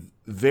in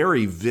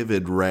very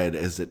vivid red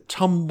as it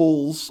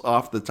tumbles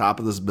off the top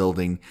of this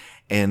building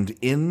and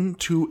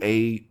into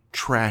a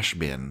trash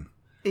bin.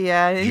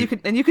 Yeah,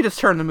 and you could just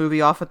turn the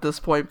movie off at this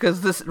point,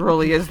 because this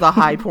really is the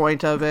high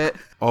point of it.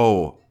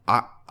 Oh,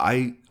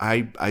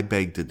 I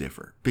beg to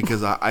differ,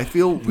 because I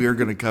feel we're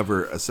going to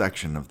cover a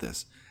section of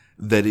this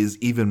that is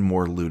even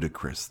more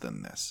ludicrous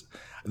than this.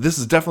 This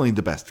is definitely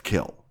the best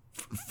kill.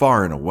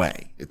 Far and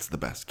away, it's the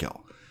best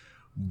kill.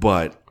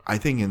 But I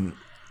think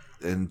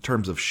in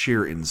terms of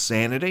sheer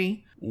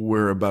insanity,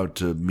 we're about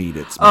to meet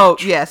its Oh,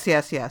 match.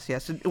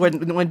 yes.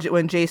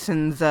 When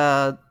Jason's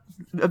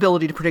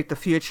ability to predict the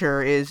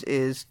future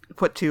is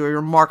put to a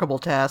remarkable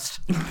test.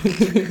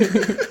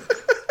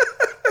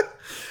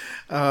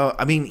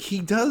 I mean, he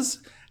does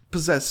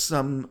possess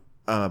some,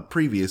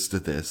 previous to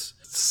this,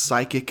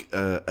 psychic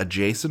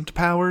adjacent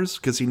powers,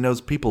 because he knows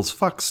people's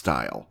fuck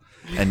style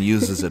and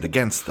uses it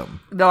against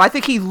them. No, I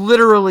think he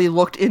literally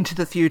looked into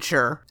the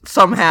future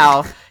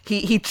somehow.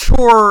 He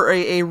tore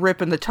a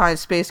rip in the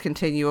time-space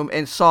continuum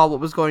and saw what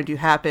was going to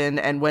happen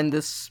and when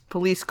this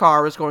police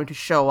car was going to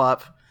show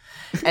up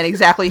and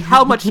exactly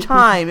how much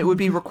time it would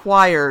be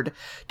required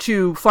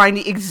to find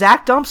the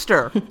exact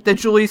dumpster that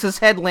Julius's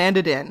head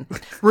landed in,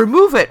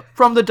 remove it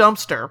from the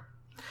dumpster,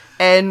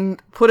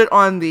 and put it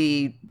on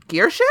the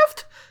gear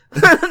shift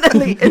in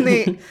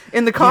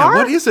the car.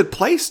 Yeah, what is it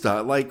placed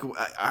on? Like,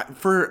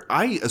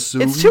 I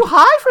assume It's too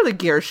high for the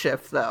gear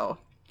shift, though.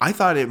 I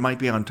thought it might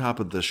be on top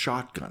of the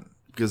shotgun,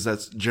 because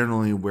that's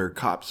generally where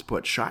cops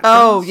put shotguns.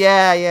 Oh,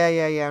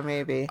 yeah,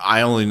 maybe.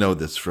 I only know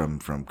this from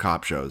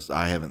cop shows.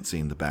 I haven't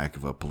seen the back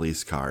of a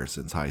police car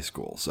since high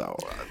school, so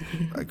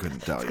I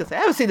couldn't tell you. I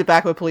haven't seen the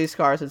back of a police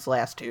car since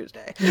last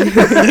Tuesday.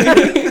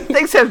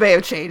 Things may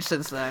have changed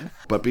since then.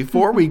 But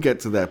before we get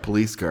to that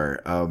police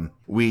car,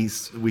 we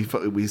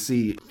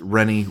see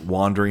Rennie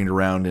wandering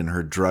around in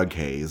her drug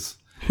haze,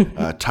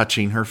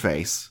 touching her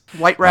face.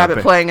 White Rabbit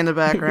playing in the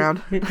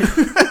background.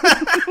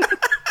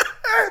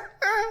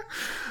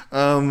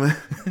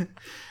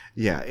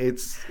 Yeah,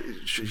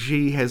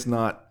 she has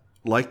not,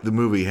 like the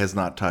movie, has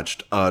not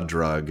touched a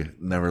drug.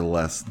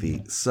 Nevertheless,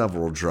 the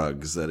several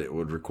drugs that it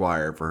would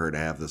require for her to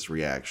have this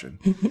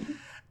reaction.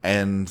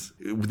 And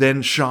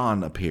then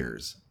Sean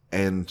appears,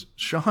 and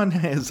Sean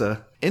has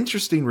a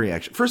interesting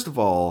reaction. First of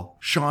all,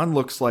 Sean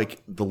looks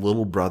like the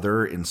little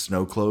brother in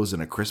snow clothes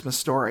in A Christmas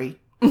Story.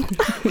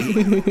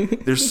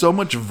 There's so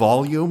much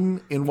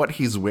volume in what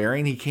he's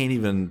wearing, he can't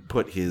even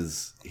put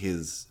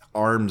his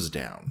arms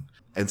down.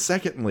 And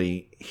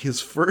secondly,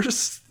 his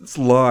first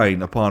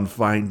line upon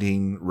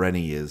finding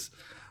Rennie is,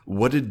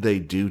 "What did they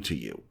do to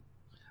you?"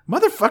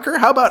 Motherfucker,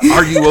 how about,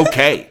 "Are you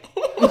okay?"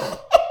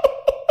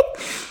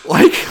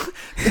 Like,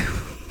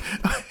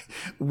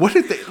 what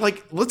did they,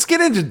 like, let's get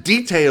into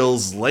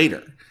details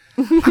later.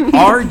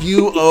 Are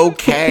you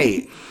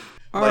okay?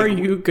 Are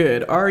you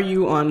good? Are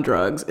you on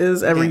drugs?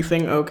 Is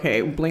everything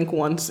okay? Blink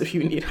once if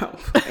you need help.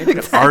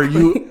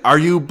 Are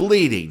you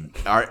bleeding?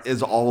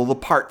 Is all the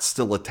parts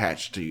still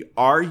attached to you?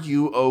 Are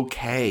you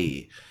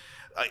okay?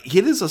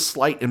 It is a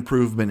slight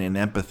improvement in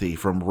empathy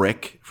from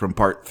Rick from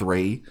part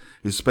 3,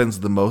 who spends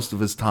the most of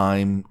his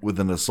time with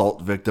an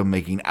assault victim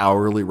making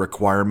hourly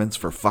requirements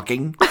for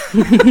fucking.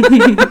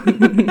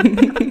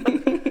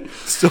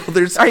 So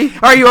there's.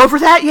 Are you over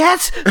that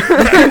yet?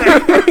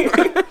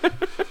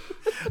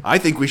 I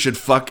think we should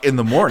fuck in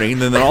the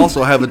morning and then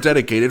also have a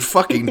dedicated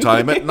fucking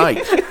time at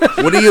night.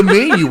 What do you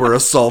mean you were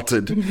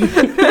assaulted?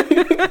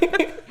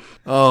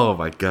 Oh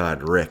my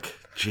God, Rick.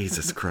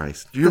 Jesus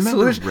Christ. Do you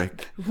remember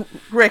Rick?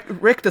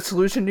 Rick, the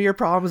solution to your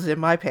problem is in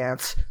my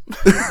pants.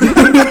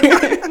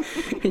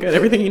 You got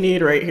everything you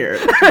need right here.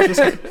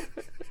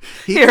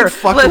 He could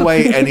fuck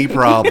away any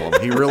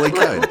problem. He really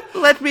could.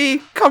 Let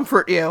me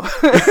comfort you.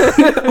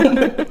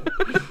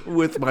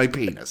 With my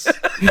penis.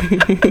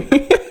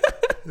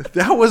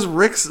 That was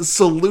Rick's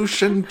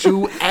solution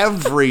to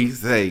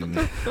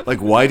everything. Like,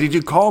 why did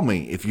you call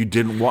me if you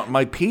didn't want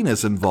my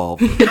penis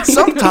involved?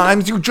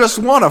 Sometimes you just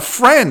want a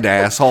friend,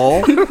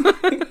 asshole.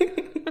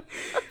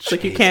 It's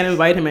like you can't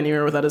invite him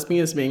anywhere without his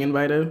penis being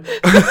invited.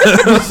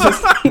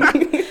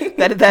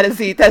 That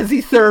is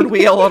the third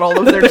wheel on all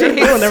of their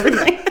dates And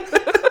everything.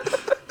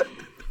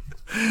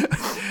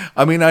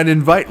 I mean, I'd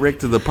invite Rick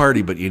to the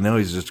party, but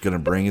he's just going to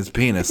bring his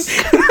penis.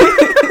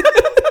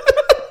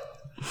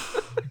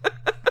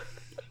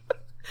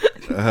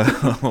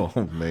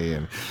 Oh,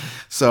 man.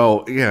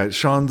 So, yeah,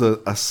 Sean's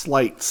a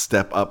slight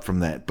step up from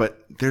that.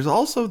 But there's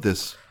also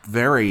this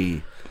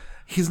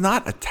he's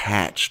not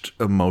attached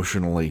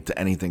emotionally to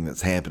anything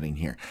that's happening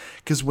here.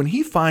 Because when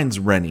he finds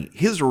Rennie,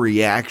 his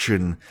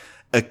reaction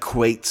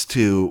equates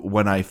to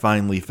when I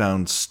finally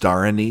found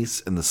star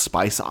anise in the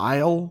spice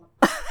aisle.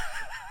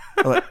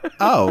 Like,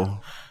 oh,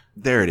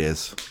 there it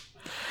is.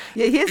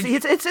 Yeah,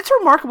 it's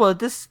remarkable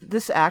that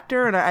this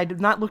actor, and I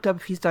did not look up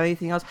if he's done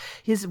anything else.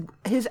 His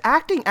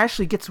acting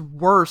actually gets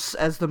worse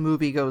as the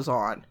movie goes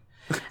on,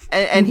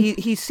 and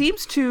he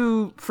seems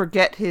to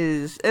forget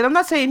his. And I'm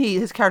not saying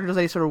his character does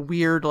any sort of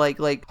weird like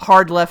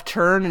hard left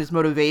turn in his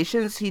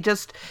motivations.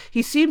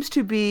 He seems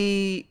to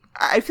be.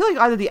 I feel like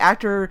either the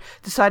actor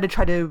decided to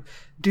try to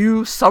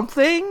do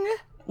something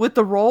with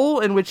the role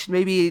in which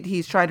maybe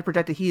he's trying to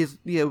project that he is,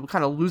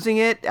 kind of losing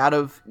it out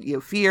of,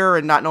 fear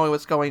and not knowing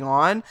what's going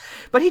on.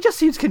 But he just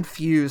seems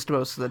confused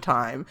most of the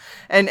time.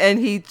 And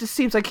he just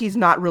seems like he's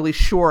not really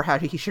sure how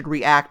he should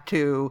react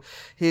to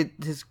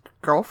his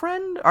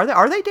girlfriend.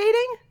 Are they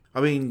dating?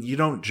 I mean, you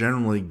don't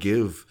generally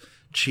give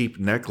cheap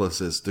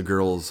necklaces to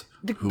girls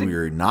who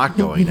you're not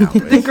going out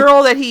with. The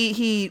girl that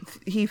he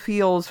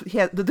feels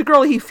the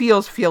girl he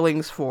feels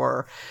feelings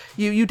for.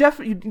 You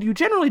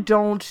generally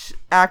don't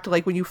act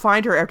like when you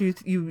find her after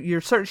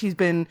you're certain she's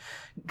been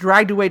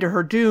dragged away to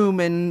her doom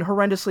and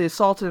horrendously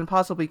assaulted and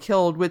possibly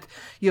killed with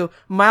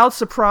mild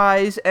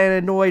surprise and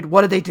annoyed.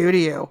 What did they do to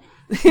you?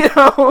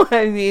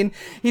 I mean,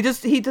 he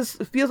just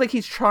feels like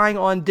he's trying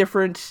on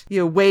different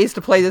ways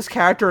to play this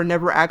character and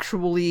never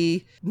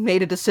actually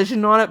made a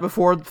decision on it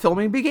before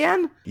filming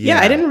began.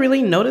 Yeah, I didn't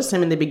really notice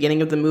him in the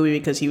beginning of the movie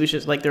because he was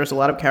just like, there was a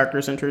lot of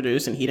characters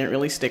introduced and he didn't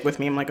really stick with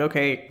me. I'm like,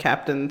 okay,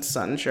 Captain's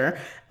son, sure.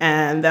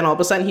 And then all of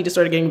a sudden he just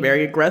started getting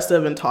very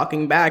aggressive and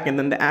talking back, and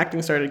then the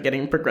acting started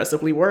getting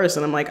progressively worse.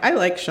 And I'm like, I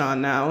like Sean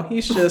now.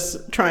 He's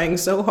just trying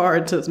so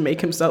hard to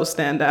make himself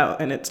stand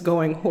out, and it's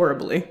going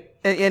horribly.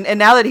 And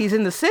now that he's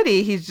in the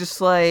city, he's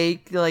just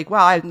like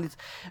wow.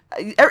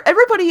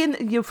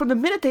 Everybody from the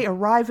minute they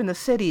arrive in the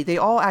city, they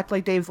all act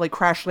like they've like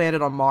crash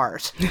landed on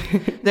Mars.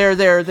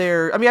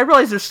 they're. I mean, I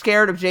realize they're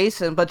scared of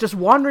Jason, but just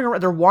wandering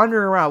around, they're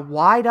wandering around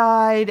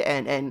wide-eyed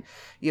and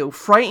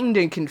frightened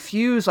and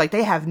confused, like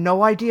they have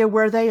no idea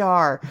where they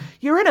are.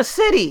 You're in a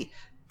city.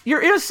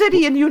 You're in a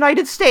city in the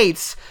United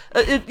States,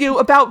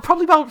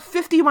 probably about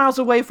 50 miles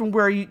away from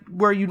where you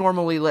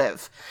normally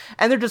live,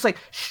 and they're just like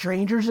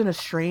strangers in a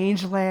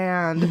strange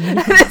land. And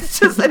it's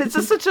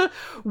just such a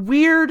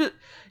weird,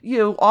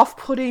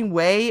 off-putting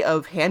way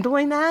of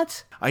handling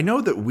that. I know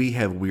that we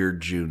have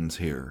weird Junes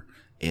here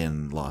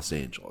in Los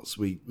Angeles.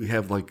 We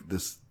have like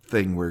this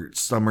thing where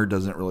summer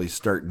doesn't really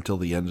start until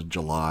the end of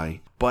July.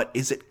 But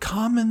is it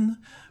common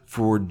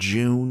for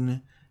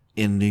June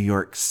in New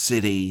York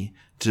City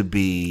to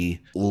be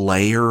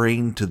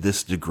layering to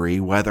this degree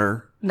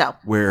weather? No.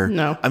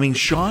 No. I mean,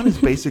 Sean is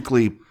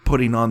basically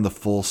putting on the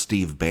full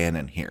Steve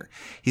Bannon here.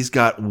 He's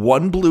got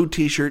one blue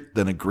t-shirt,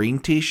 then a green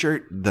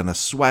t-shirt, then a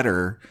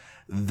sweater,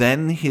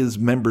 then his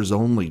members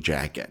only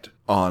jacket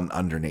on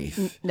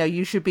underneath. No,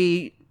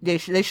 they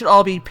should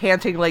all be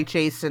panting like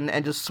Jason,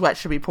 and just sweat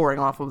should be pouring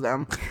off of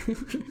them.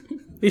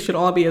 They should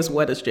all be as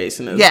wet as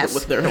Jason is, yes,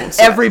 with their own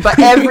sweat.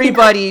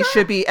 Everybody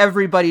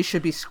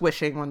should be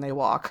squishing when they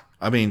walk.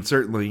 I mean,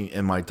 certainly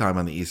in my time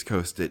on the East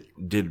Coast,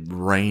 it did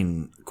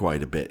rain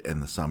quite a bit in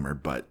the summer,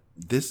 but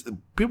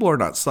people are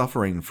not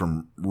suffering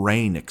from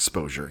rain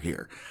exposure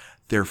here.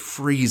 They're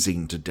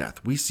freezing to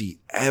death. We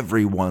see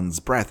everyone's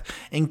breath,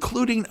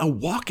 including a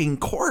walking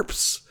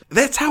corpse.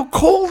 That's how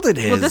cold it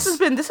is. Well,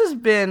 this has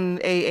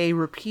been a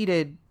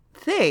repeated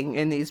thing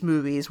in these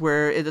movies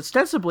where it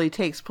ostensibly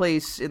takes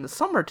place in the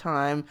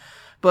summertime,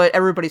 but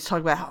everybody's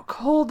talking about how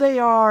cold they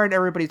are, and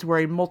everybody's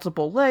wearing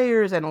multiple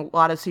layers, and a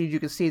lot of scenes you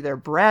can see their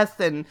breath,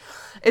 and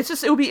it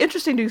would be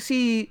interesting to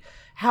see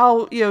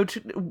how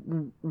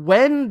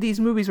when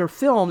these movies were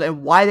filmed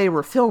and why they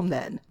were filmed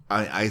then.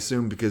 I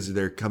assume because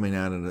they're coming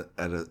out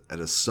at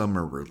a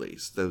summer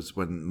release. That was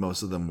when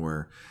most of them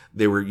were.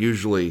 They were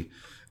usually,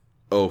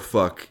 oh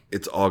fuck,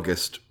 it's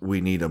August,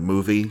 we need a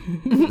movie.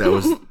 That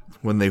was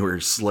when they were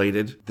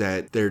slated.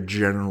 That they're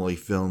generally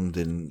filmed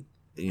in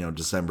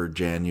December,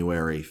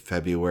 January,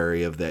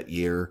 February of that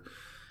year,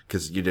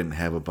 because you didn't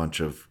have a bunch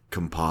of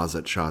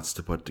composite shots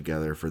to put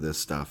together for this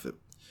stuff.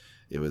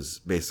 It was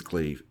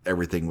basically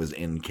everything was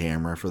in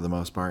camera for the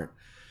most part.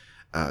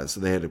 So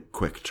they had a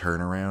quick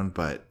turnaround.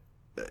 But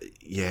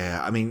yeah,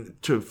 I mean,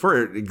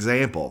 for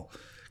example,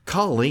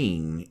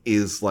 Colleen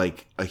is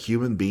like a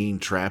human being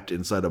trapped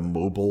inside a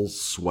mobile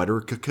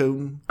sweater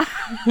cocoon.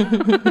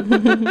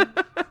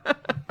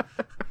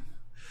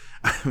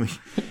 I mean,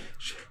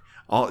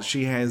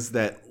 she has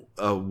that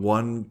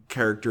one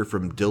character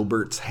from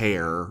Dilbert's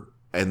Hair,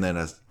 and then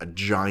a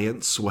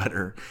giant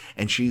sweater,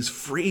 and she's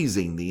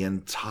freezing the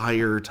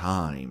entire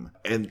time.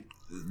 And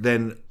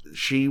then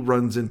she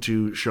runs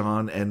into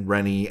Sean and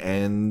Rennie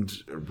and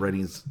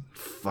Rennie's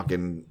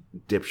fucking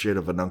dipshit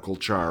of an Uncle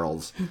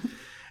Charles.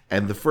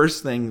 And the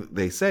first thing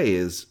they say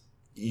is,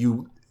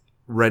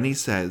 Rennie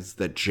says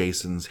that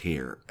Jason's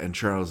here. And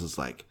Charles is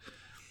like,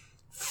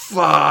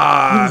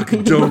 fuck,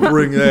 don't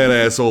bring that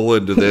asshole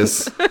into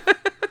this.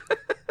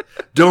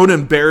 Don't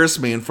embarrass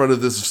me in front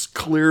of this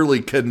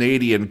clearly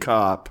Canadian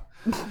cop.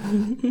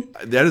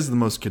 That is the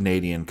most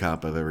Canadian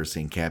cop I've ever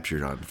seen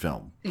captured on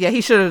film. Yeah,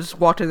 he should have just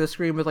walked in the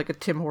screen with like a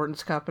Tim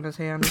Hortons cup in his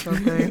hand or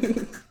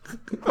something.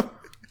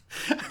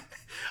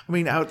 I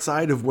mean,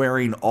 outside of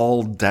wearing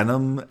all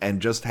denim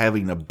and just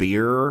having a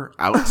beer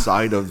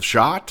outside of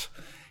shot,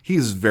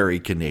 he's very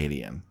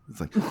Canadian.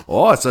 It's like,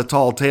 oh, it's a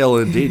tall tale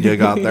indeed you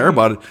got there,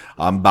 but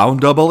I'm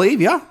bound to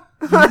believe you.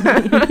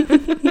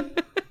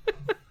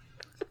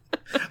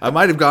 I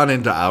might have gone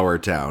into our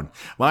town.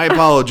 My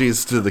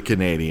apologies to the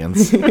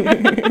Canadians.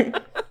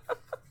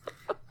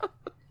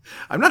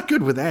 I'm not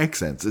good with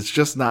accents. It's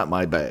just not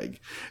my bag.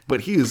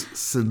 But he is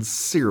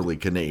sincerely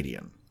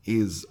Canadian.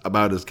 He's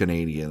about as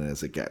Canadian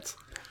as it gets.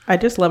 I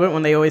just love it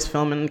when they always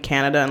film in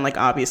Canada, and like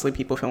obviously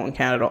people film in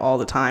Canada all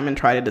the time and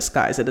try to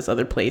disguise it as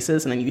other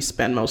places, and then you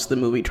spend most of the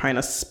movie trying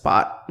to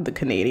spot the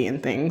Canadian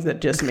things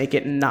that just make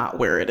it not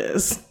where it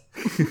is.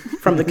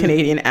 From the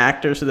Canadian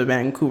actors to the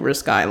Vancouver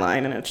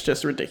skyline, and it's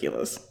just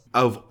ridiculous.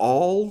 of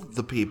all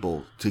the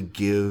people to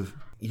give,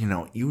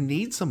 you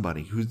need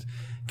somebody who's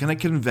going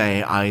to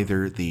convey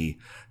either the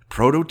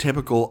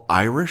prototypical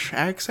Irish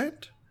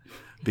accent,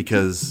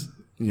 because,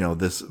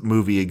 this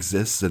movie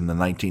exists in the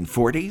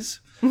 1940s,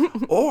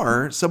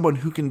 or someone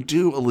who can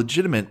do a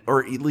legitimate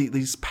or at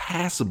least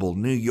passable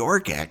New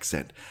York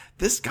accent.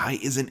 This guy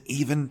isn't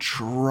even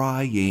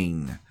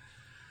trying.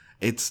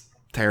 It's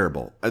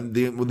terrible.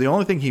 The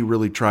only thing he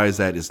really tries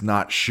at is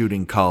not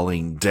shooting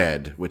Colleen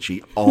dead, which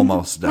he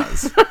almost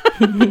does.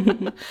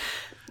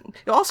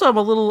 Also, I'm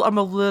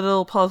a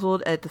little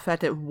puzzled at the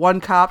fact that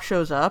one cop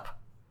shows up.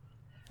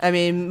 I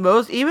mean,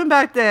 even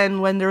back then,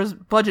 when there was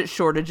budget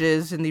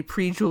shortages in the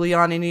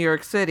pre-Giuliani New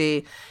York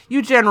City,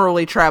 you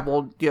generally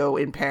traveled,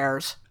 in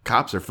pairs.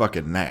 Cops are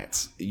fucking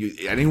gnats.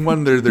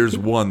 Anyone there's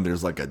one,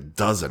 there's like a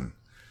dozen.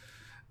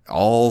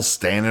 All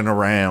standing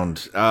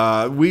around.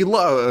 We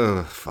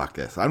love... fuck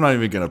this. I'm not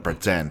even going to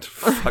pretend.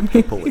 Fuck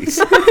the police.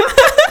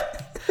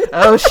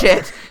 Oh,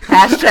 shit.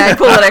 Hashtag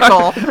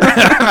political.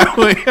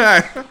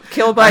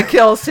 Kill by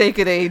Kill's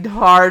taking a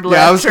hard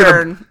left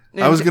turn.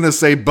 I was going to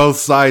say both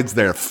sides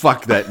there.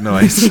 Fuck that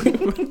noise.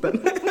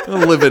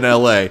 I live in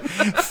L.A.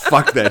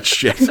 Fuck that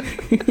shit.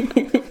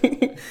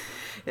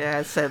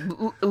 Yeah, it's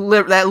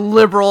that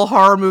liberal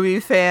horror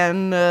movie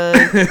fan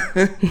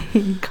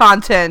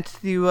content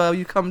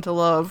you come to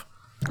love.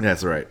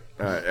 That's right.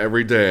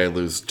 Every day I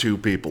lose 2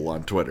 people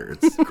on Twitter.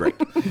 It's great.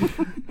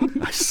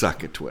 I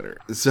suck at Twitter.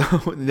 So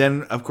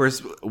then, of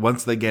course,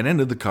 once they get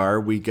into the car,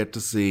 we get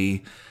to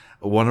see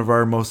one of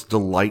our most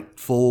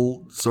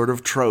delightful sort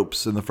of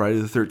tropes in the Friday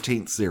the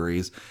 13th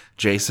series.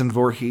 Jason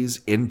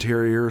Voorhees,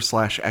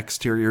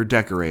 interior/exterior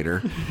decorator.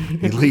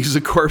 He leaves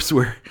a corpse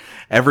where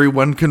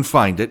everyone can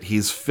find it.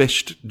 He's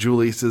fished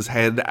Julius's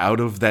head out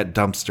of that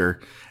dumpster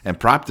and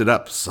propped it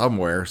up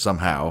somewhere,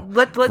 somehow,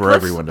 for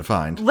everyone to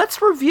find.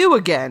 Let's review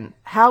again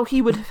how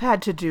he would have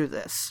had to do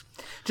this.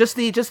 Just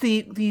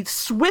the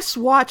Swiss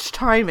watch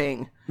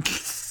timing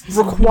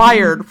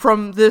required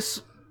from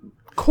this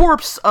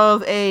corpse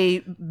of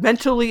a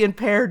mentally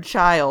impaired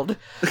child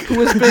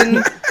who has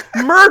been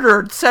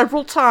murdered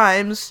several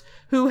times,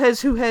 who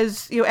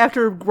has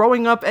after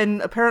growing up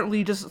and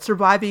apparently just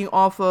surviving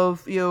off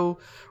of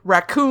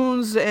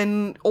raccoons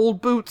and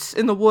old boots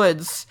in the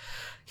woods.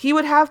 He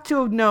would have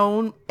to have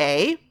known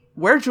A,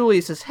 where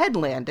Julius's head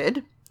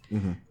landed,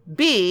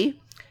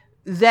 B,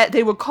 that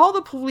they would call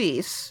the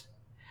police,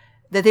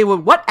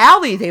 what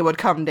alley they would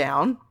come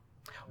down,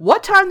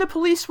 what time the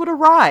police would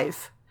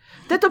arrive,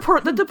 that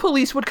the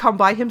police would come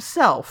by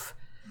himself,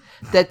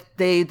 that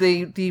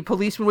the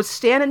policeman would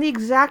stand in the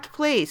exact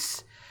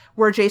place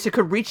where Jason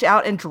could reach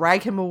out and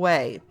drag him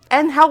away,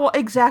 and how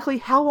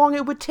long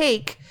it would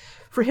take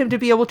for him to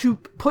be able to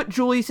put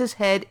Julius's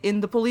head in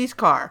the police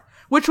car,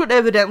 which would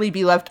evidently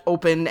be left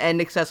open and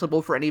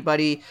accessible for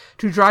anybody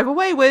to drive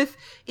away with,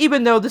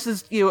 even though this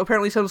is,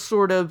 apparently some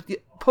sort of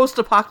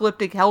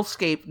post-apocalyptic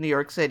hellscape New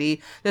York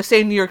City, the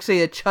same New York City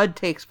that Chud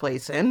takes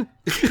place in.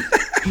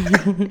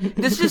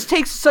 This just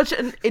takes such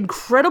an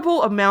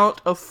incredible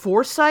amount of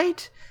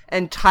foresight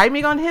and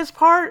timing on his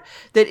part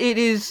that it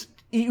is...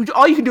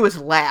 all you can do is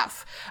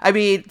laugh. I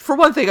mean, for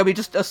one thing,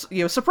 just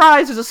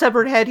surprise, there's a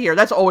severed head here.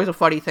 That's always a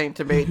funny thing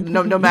to me,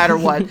 no matter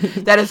what.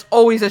 That is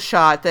always a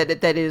shot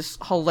that is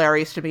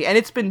hilarious to me, and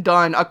it's been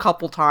done a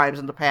couple times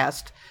in the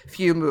past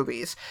few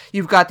movies.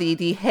 You've got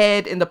the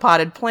head in the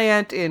potted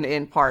plant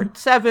in part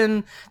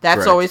 7. That's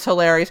Correct. Always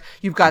hilarious.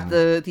 You've got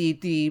the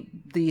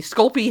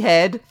Sculpey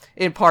head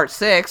in part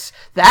 6.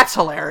 That's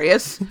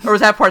hilarious. Or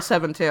was that part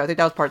 7 too? I think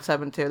that was part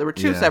 7 too. There were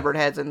 2 severed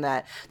heads in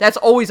that. That's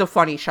always a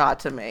funny shot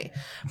to me.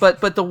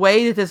 But the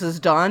way that this is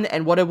done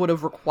and what it would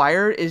have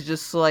required is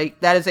just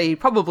that is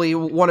probably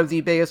one of the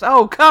biggest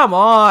 "oh come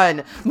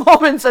on"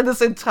 moments in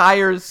this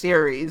entire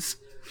series.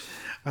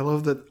 I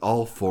love that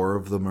all 4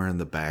 of them are in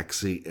the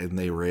backseat and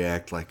they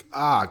react like,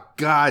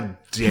 god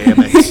damn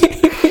it.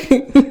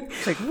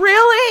 It's like,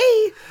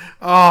 really?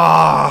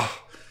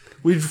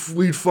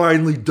 We'd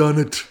finally done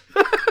it.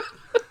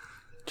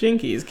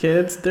 Jinkies,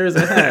 kids. There's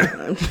a head.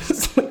 I'm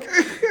just like...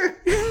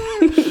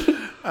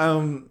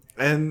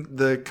 And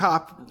the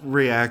cop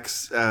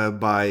reacts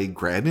by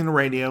grabbing the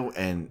radio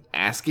and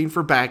asking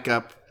for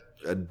backup.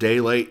 A day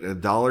late,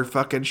 $1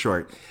 fucking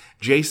short.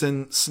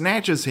 Jason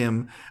snatches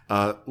him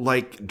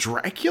like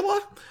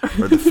Dracula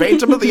or the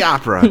Phantom of the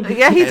Opera.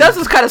 Yeah, he does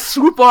just kind of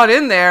swoop on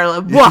in there.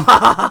 Like,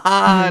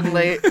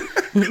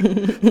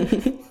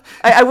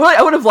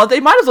 I would have loved. They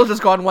might as well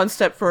just gone one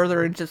step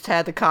further and just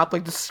had the cop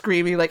just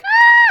screaming like,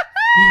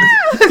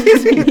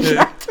 he's being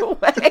dragged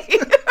away.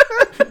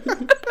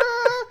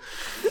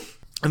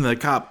 And the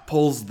cop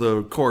pulls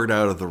the cord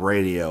out of the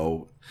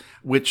radio,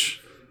 which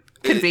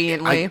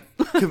conveniently,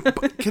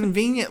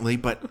 conveniently,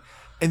 but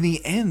in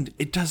the end,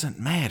 it doesn't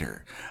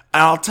matter.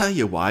 And I'll tell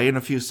you why in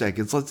a few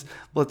seconds.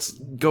 Let's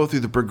go through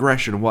the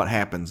progression of what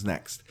happens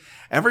next.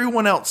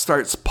 Everyone else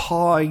starts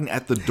pawing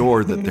at the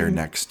door that they're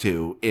next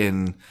to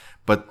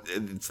but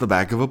it's the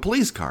back of a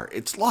police car.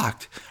 It's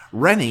locked.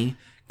 Rennie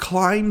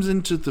climbs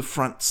into the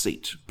front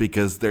seat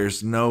because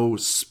there's no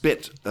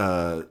spit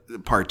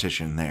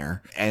partition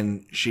there.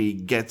 And she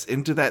gets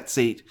into that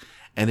seat,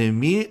 and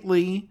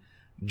immediately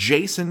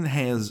Jason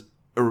has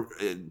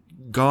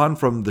gone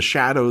from the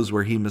shadows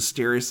where he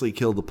mysteriously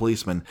killed the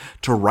policeman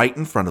to right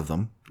in front of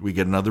them. We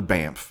get another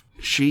bamf.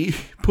 She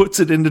puts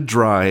it into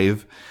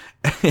drive,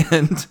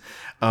 and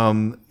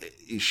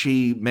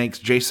she makes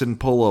Jason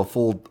pull a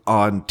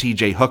full-on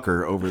TJ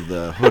Hooker over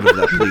the hood of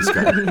that police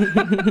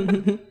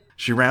car.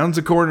 She rounds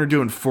a corner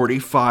doing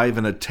 45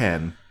 and a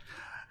 10,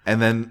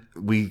 and then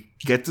we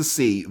get to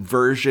see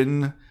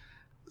version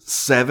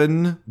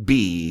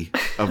 7B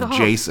of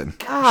Jason,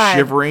 God.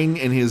 shivering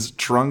in his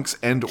trunks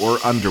and or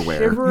underwear.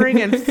 Shivering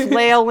and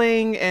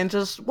flailing and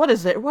just, what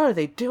is it? What are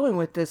they doing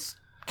with this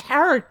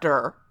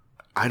character?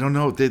 I don't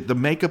know. The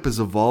makeup has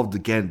evolved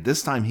again.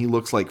 This time he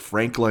looks like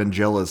Frank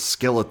Langella's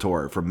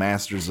Skeletor from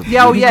Masters of the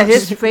Yeah, oh yeah,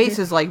 Universe. his face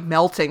is like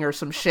melting or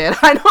some shit.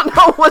 I don't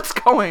know what's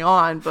going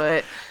on,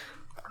 but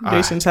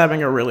Jason's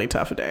having a really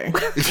tough day.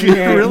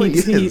 It really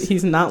is.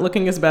 He's not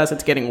looking his best.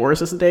 It's getting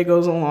worse as the day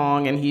goes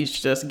along, and he's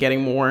just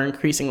getting more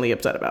increasingly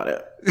upset about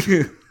it.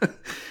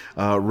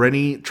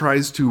 Rennie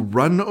tries to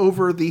run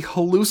over the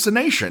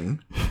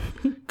hallucination,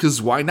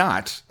 because why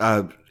not?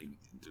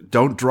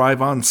 Don't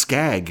drive on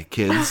Skag,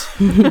 kids.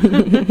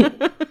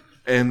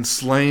 And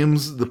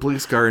slams the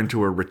police car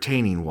into a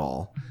retaining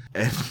wall.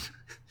 And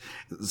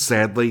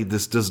sadly,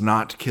 this does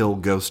not kill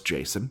Ghost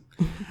Jason.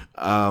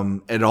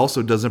 It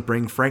also doesn't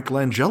bring Frank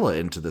Langella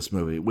into this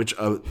movie, which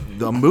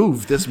the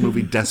move this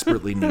movie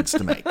desperately needs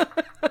to make.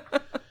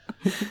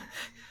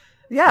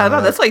 yeah,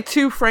 no, that's like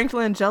two Frank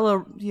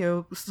Langella,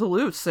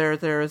 salutes.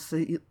 There's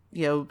the,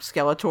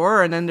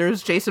 Skeletor, and then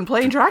there's Jason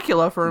playing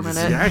Dracula for a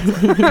minute.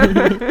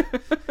 Exactly.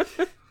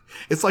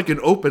 It's like an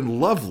open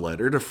love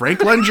letter to Frank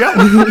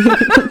Langella.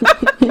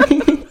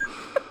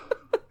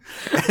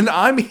 And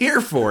I'm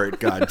here for it,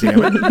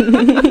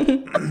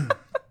 goddammit.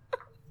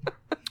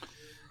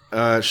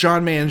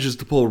 Sean manages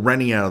to pull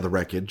Rennie out of the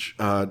wreckage.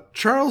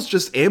 Charles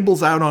just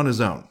ambles out on his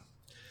own.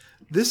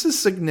 This is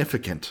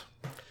significant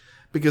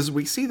because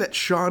we see that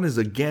Sean is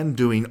again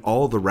doing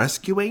all the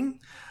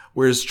rescuing,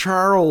 whereas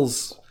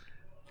Charles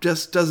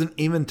just doesn't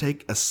even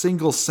take a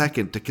single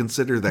second to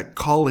consider that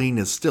Colleen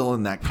is still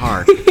in that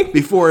car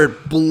before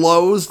it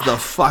blows the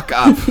fuck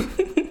up.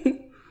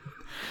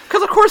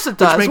 Because of course it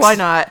does. Why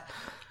not?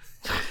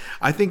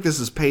 I think this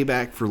is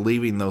payback for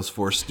leaving those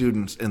 4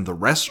 students in the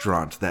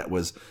restaurant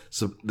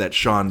that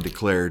Sean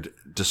declared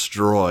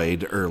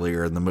destroyed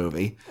earlier in the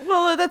movie.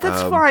 Well,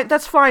 that's fine.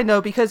 That's fine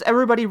though, because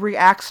everybody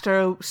reacts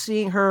to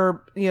seeing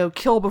her,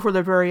 kill before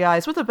their very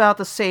eyes with about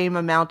the same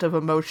amount of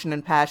emotion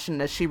and passion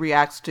as she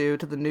reacts to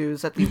the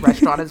news that the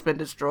restaurant has been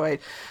destroyed.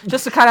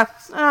 Just to kind of,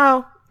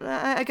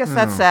 I guess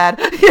that's sad,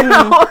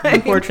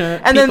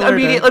 Unfortunate. and then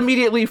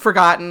immediately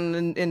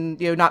forgotten and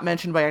not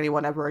mentioned by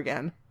anyone ever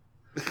again.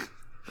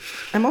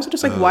 I'm also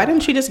just like, why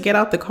didn't she just get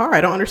out the car?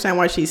 I don't understand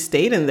why she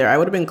stayed in there. I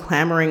would have been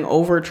clamoring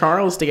over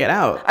Charles to get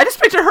out. I just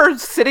picture her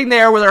sitting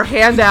there with her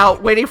hand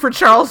out, waiting for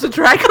Charles to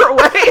drag her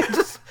away, and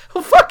just,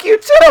 well, fuck you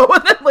too,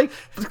 and then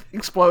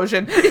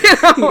explosion.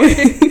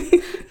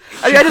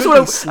 I just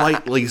want to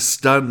slightly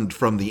stunned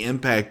from the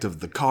impact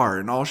of the car,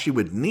 and all she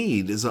would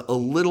need is a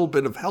little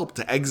bit of help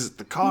to exit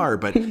the car.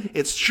 But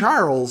it's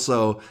Charles,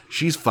 so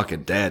she's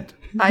fucking dead.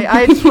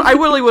 I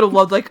really would have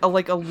loved a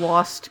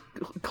lost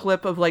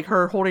clip of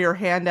her holding her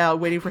hand out,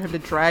 waiting for him to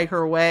drag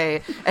her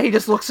away, and he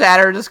just looks at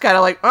her, just kind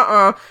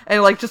of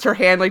and just her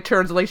hand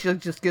turns, and she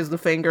just gives the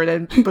finger,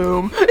 and then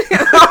boom.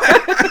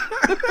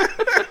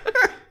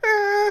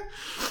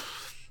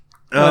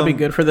 That'd be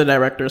good for the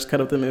director's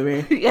cut of the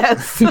movie.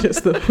 Yes,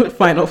 just the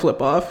final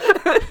flip off.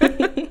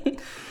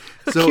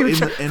 So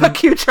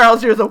fuck you,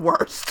 Charles, you're the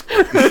worst.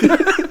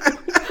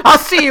 I'll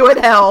see you in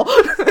hell.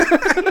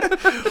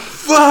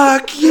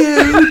 Fuck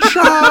you,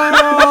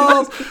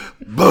 Charles!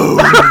 Boom!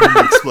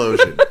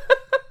 Explosion.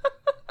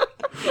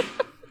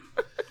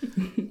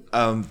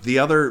 The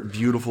other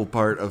beautiful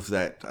part of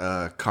that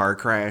car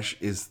crash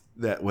is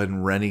that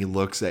when Rennie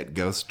looks at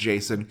Ghost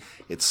Jason,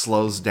 it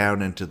slows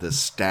down into the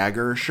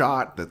stagger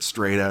shot that's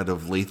straight out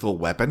of Lethal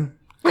Weapon.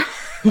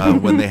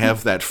 When they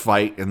have that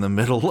fight in the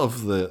middle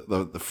of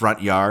the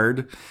front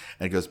yard,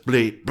 and it goes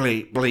bleep,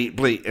 bleep, bleep,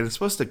 bleep, and it's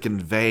supposed to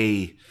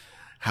convey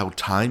how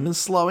time is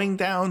slowing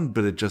down,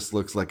 but it just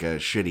looks like a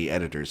shitty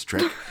editor's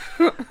trick.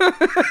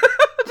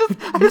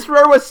 I just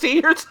remember what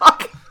scene you're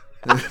talking.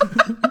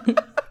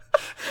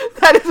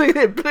 That is like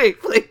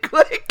blink, blink,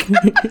 click.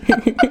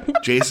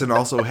 Jason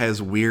also has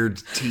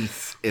weird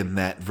teeth in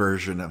that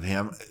version of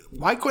him.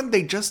 Why couldn't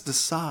they just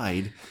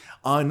decide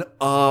on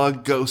a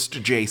Ghost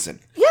Jason?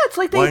 Yeah, it's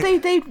like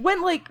they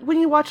went when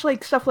you watch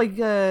stuff like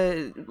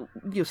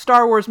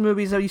Star Wars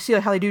movies, you see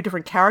how they do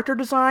different character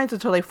designs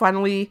until they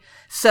finally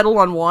settle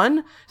on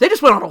one. They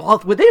just went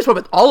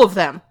with all of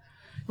them.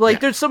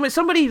 There's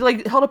somebody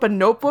held up a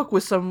notebook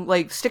with some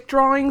stick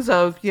drawings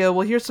of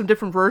here's some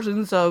different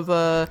versions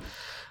of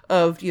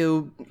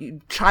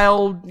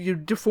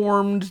child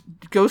deformed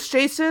Ghost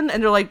Jason,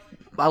 and they're like,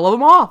 I love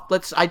them all.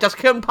 I just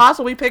couldn't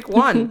possibly pick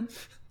one.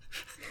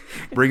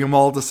 Bring them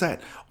all to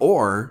set.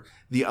 Or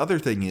the other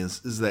thing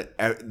is that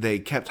they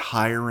kept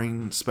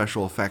hiring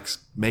special effects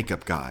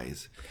makeup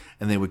guys,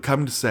 and they would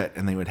come to set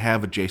and they would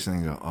have a Jason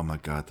and go, "Oh my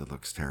God, that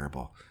looks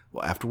terrible.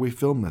 Well, after we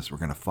film this, we're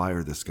going to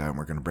fire this guy and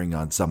we're going to bring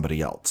on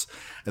somebody else."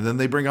 And then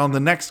they bring on the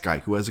next guy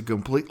who has a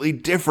completely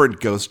different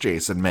Ghost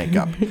Jason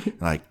makeup.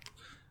 Like,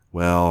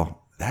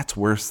 well, that's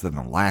worse than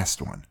the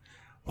last one.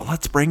 Well,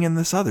 let's bring in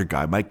this other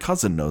guy. My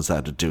cousin knows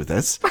how to do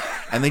this.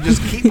 And they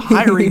just keep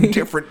hiring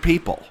different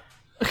people.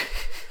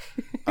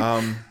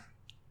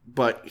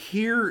 But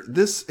here,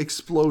 this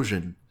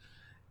explosion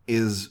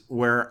is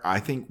where I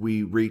think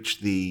we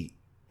reach the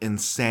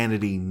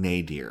insanity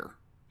nadir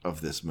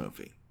of this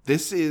movie.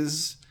 This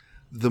is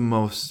the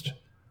most...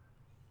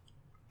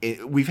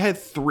 We've had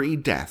 3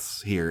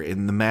 deaths here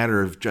in the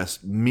matter of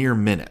just mere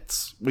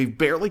minutes. We've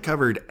barely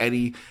covered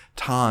any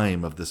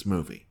time of this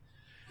movie.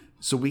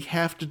 So we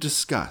have to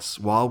discuss,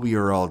 while we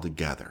are all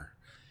together,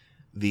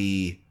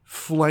 the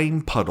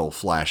flame puddle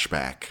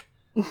flashback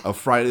of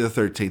Friday the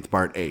 13th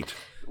Part 8.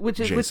 Which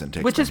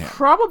is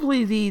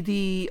probably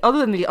the other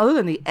than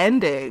the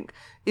ending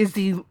is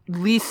the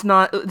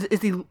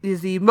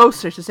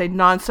most, I should say,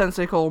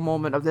 nonsensical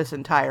moment of this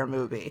entire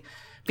movie,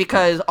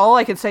 because all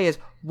I can say is,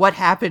 what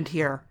happened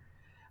here?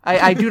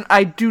 I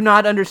do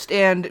not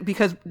understand,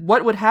 because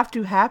what would have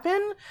to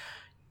happen?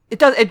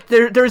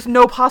 There's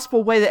no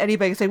possible way that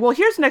anybody can say, well,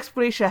 here's an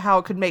explanation of how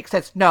it could make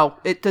sense. No,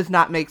 it does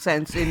not make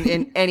sense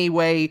in any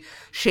way,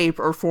 shape,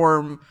 or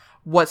form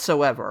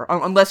whatsoever,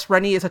 unless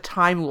Rennie is a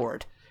Time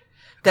Lord.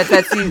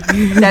 That's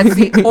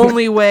the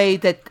only way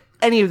that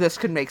any of this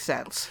could make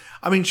sense.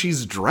 I mean,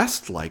 she's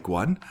dressed like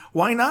one.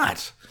 Why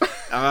not?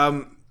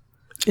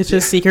 It's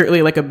just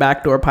secretly like a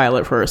backdoor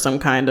pilot for some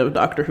kind of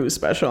Doctor Who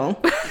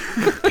special.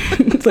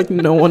 It's like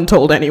no one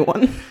told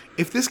anyone.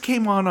 If this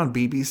came on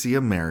BBC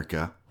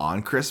America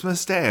on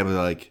Christmas Day, I'd be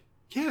like,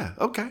 yeah,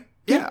 okay.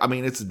 Yeah, I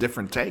mean, it's a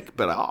different take,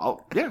 but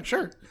yeah,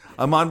 sure.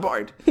 I'm on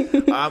board.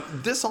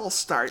 This all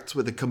starts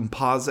with a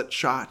composite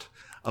shot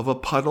of a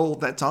puddle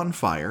that's on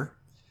fire.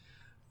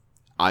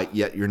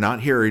 Yet you're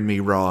not hearing me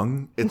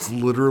wrong. It's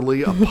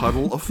literally a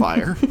puddle of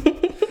fire.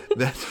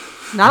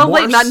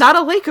 Not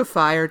a lake of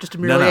fire, just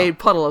merely a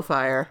puddle of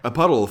fire. A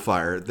puddle of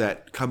fire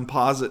that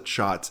composite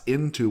shots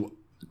into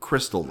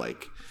Crystal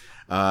Lake.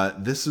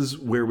 This is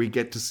where we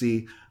get to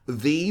see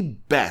the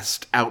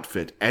best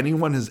outfit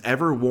anyone has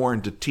ever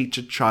worn to teach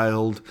a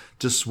child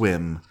to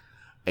swim: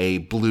 a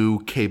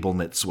blue cable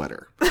knit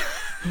sweater.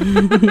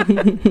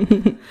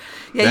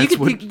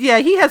 Yeah,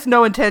 he has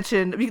no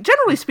intention. I mean,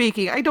 generally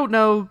speaking, I don't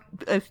know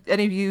if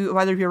either of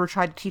you ever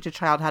tried to teach a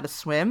child how to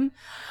swim.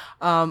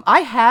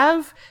 I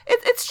have.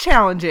 It's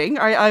challenging.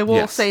 I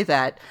will say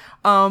that.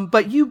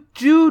 But you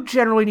do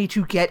generally need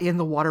to get in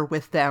the water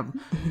with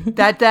them.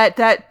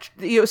 that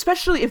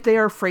especially if they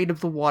are afraid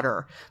of the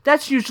water,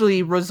 that's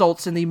usually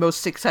results in the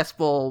most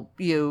successful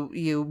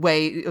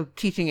way of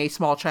teaching a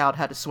small child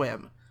how to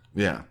swim.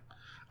 Yeah.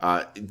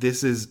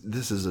 This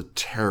is a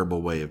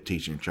terrible way of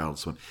teaching a child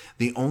to swim.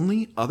 The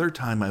only other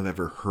time I've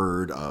ever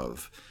heard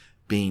of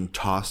being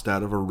tossed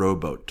out of a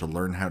rowboat to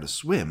learn how to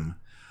swim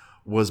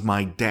was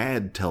my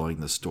dad telling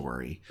the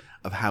story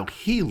of how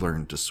he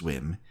learned to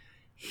swim.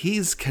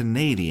 He's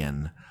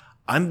Canadian.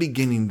 I'm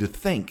beginning to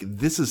think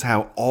this is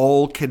how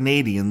all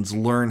Canadians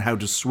learn how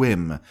to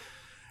swim.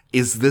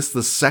 Is this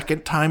the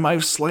second time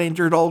I've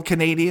slandered all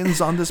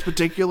Canadians on this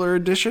particular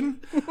edition?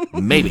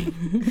 Maybe.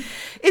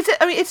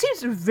 It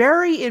seems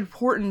very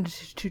important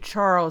to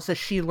Charles that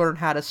she learn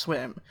how to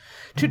swim,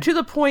 to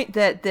the point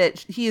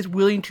that he is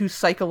willing to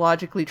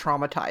psychologically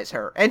traumatize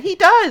her, and he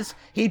does.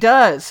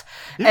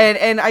 Yeah.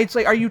 And I'd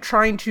say, are you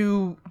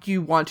do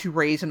you want to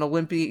raise an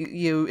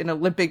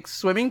Olympic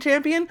swimming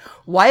champion?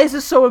 Why is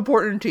this so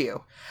important to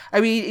you?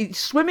 I mean,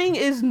 swimming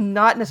is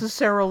not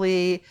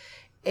necessarily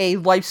a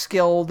life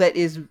skill that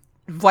is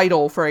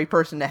vital for a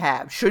person to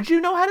have. Should you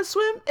know how to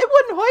swim? It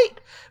wouldn't hurt,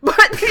 but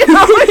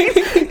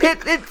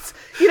it's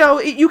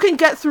you can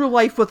get through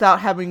life without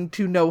having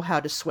to know how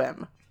to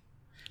swim.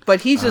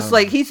 But he's just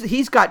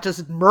he's got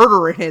just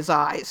murder in his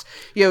eyes.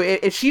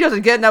 If she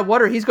doesn't get in that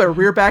water, he's going to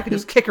rear back and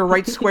just kick her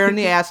right square in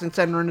the ass and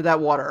send her into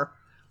that water.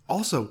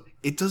 Also,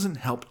 it doesn't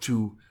help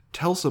to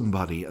tell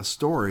somebody a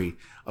story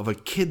of a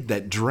kid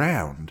that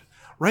drowned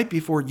right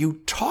before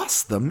you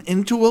toss them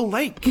into a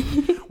lake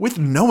with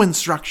no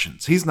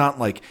instructions. He's not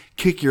like,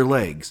 kick your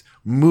legs,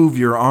 move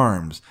your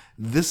arms.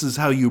 This is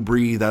how you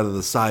breathe out of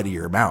the side of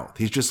your mouth.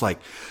 He's just like,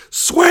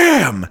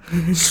 swam.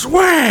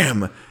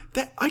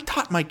 I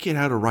taught my kid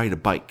how to ride a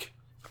bike.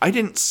 I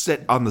didn't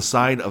sit on the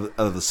side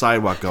of the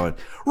sidewalk going,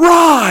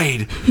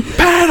 ride,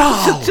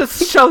 pedal.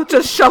 just shove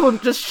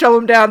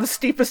him down the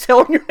steepest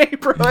hill in your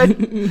neighborhood.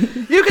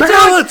 You can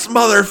balance,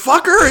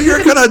 motherfucker, or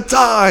you're gonna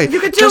die. You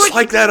can do just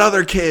like that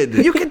other kid.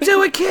 You can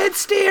do it, kid.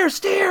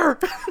 Steer.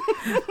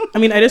 I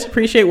mean, I just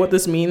appreciate what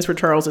this means for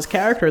Charles's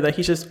character, that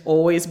he's just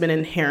always been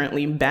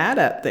inherently bad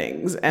at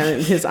things,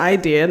 and his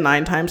idea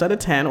 9 times out of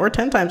 10, or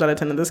 10 times out of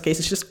 10 in this case,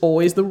 is just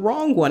always the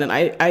wrong one. And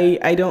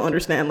I don't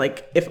understand.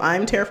 Like, if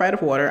I'm terrified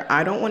of water,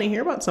 I don't don't want to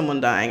hear about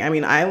someone dying. I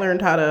mean, I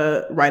learned how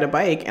to ride a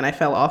bike and I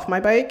fell off my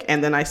bike,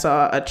 and then I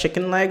saw a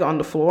chicken leg on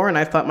the floor and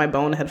I thought my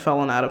bone had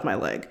fallen out of my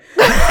leg.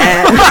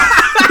 And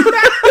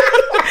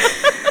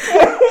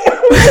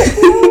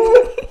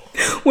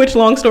which,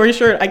 long story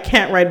short, I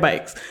can't ride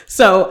bikes.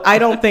 So I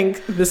don't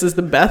think this is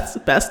the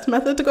best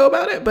method to go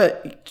about it,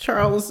 but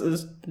Charles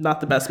is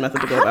not the best method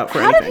to go about for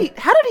anything.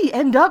 How did he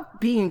end up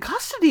being in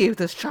custody of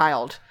this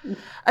child?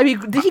 I mean,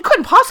 he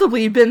couldn't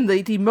possibly have been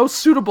the most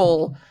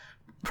suitable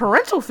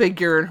parental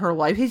figure in her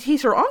life.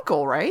 He's her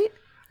uncle, right?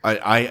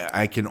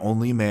 I can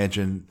only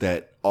imagine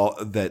that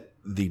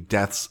the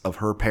deaths of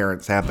her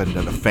parents happened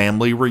at a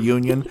family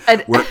reunion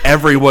where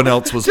everyone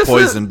else was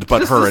poisoned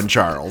but her and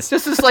Charles.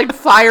 Just this like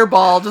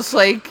fireball, just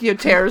like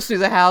tears through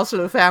the house,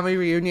 and a family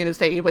reunion is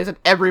taking place, and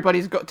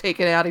everybody's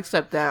taken out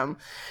except them.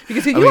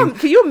 Because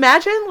can you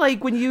imagine,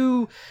 like, when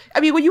you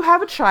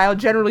have a child,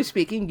 generally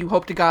speaking, you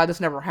hope to God this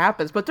never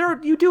happens, but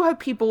you do have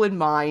people in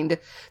mind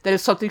that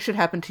if something should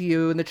happen to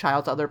you and the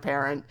child's other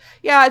parent,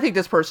 yeah, I think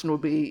this person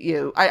would be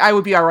I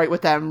would be all right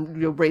with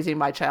them raising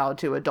my child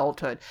to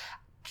adulthood.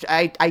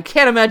 I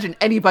can't imagine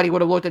anybody would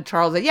have looked at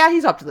Charles and said, yeah,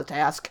 he's up to the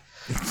task.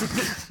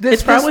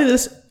 It's probably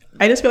this.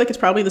 I just feel like it's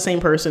probably the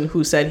same person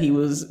who said he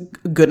was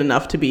good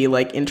enough to be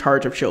like in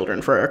charge of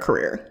children for a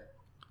career.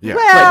 Yeah.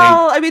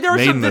 Well, I mean, there are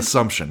an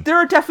assumption. There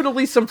are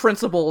definitely some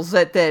principles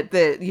that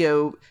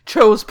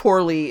chose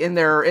poorly in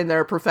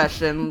their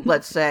profession,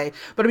 let's say.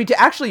 But I mean, to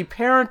actually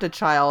parent a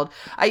child,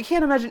 I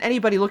can't imagine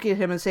anybody looking at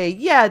him and saying,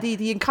 "Yeah,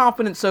 the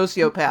incompetent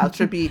sociopath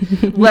should be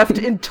left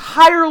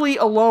entirely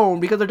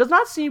alone," because there does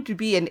not seem to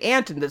be an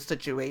aunt in this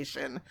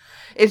situation.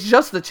 It's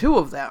just the two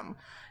of them.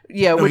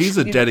 Yeah, no, he's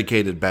a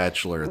dedicated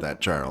bachelor, that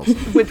Charles.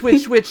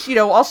 Which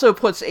also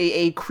puts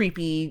a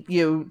creepy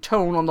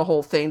tone on the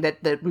whole thing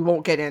that we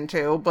won't get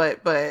into.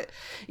 But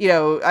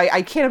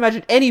I can't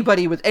imagine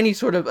anybody with any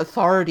sort of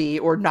authority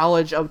or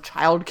knowledge of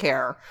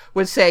childcare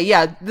would say,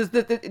 yeah,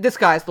 this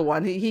guy's the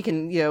one. He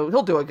can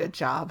he'll do a good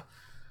job.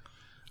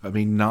 I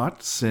mean,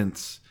 not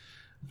since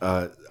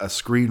a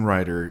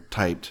screenwriter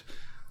typed,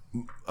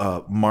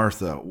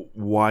 Martha,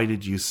 why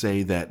did you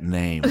say that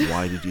name?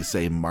 Why did you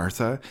say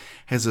Martha?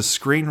 Has a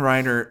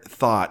screenwriter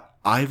thought,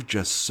 I've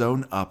just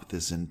sewn up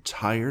this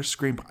entire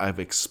screen. I've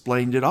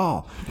explained it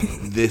all.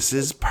 This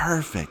is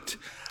perfect.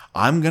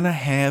 I'm going to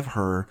have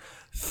her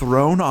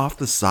thrown off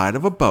the side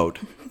of a boat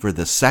for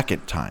the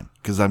second time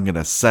because I'm going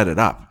to set it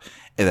up.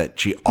 And that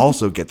she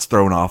also gets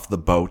thrown off the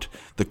boat,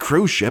 the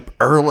cruise ship,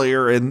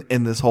 earlier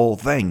in this whole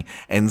thing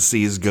and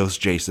sees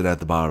Ghost Jason at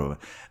the bottom of it.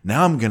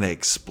 Now I'm going to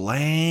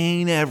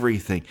explain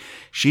everything.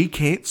 She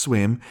can't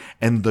swim,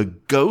 and the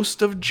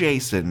ghost of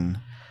Jason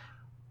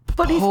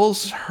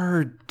pulls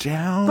her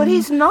down. But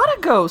he's not a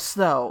ghost,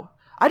 though.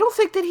 I don't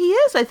think that he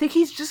is. I think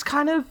he's just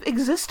kind of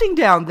existing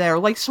down there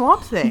like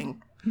Swamp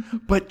Thing.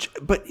 But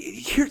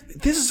here,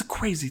 this is a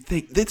crazy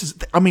thing.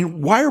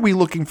 Why are we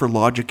looking for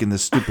logic in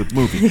this stupid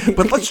movie?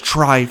 But let's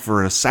try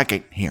for a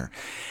second here.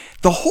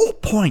 The whole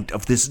point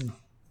of this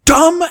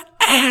dumb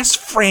ass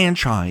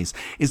franchise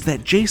is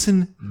that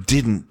Jason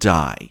didn't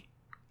die.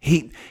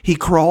 He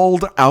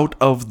crawled out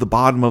of the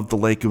bottom of the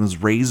lake and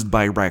was raised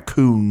by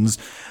raccoons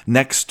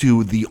next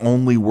to the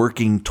only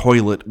working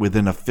toilet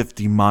within a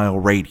 50-mile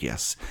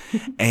radius,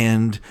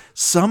 and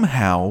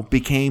somehow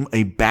became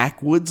a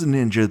backwoods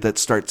ninja that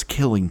starts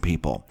killing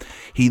people.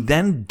 He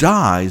then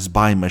dies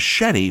by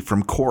machete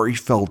from Corey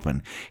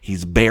Feldman.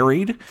 He's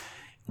buried.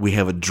 We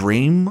have a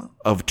dream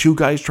of two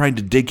guys trying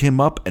to dig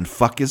him up and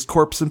fuck his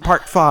corpse in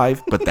part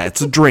 5, but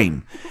that's a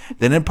dream.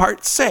 Then in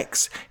part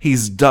 6,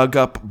 he's dug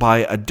up by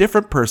a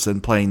different person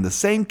playing the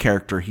same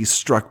character. He's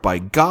struck by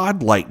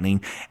God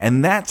lightning,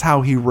 and that's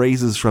how he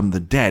raises from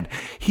the dead.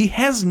 He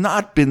has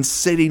not been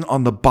sitting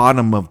on the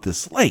bottom of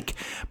this lake,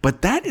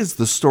 but that is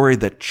the story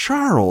that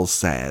Charles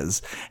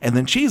says. And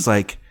then she's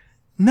like,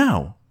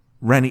 no.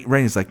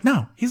 Rennie's like,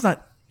 no, he's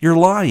not. You're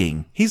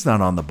lying. He's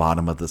not on the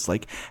bottom of this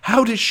lake.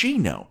 How does she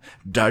know?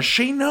 Does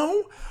she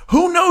know?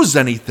 Who knows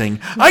anything?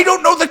 I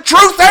don't know the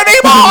truth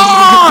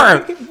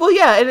anymore! Well,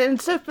 yeah, and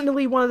it's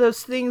definitely one of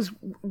those things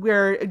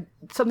where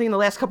something in the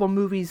last couple of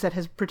movies that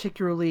has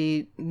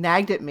particularly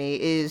nagged at me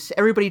is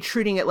everybody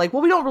treating it like,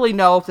 well, we don't really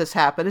know if this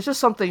happened. It's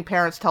just something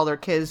parents tell their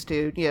kids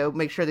to,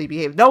 make sure they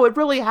behave. No, it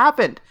really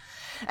happened.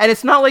 And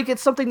it's not like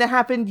it's something that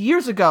happened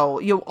years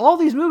ago. All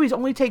these movies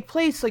only take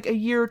place like a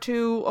year or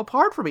two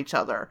apart from each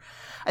other.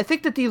 I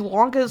think that the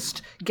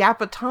longest gap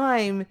of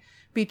time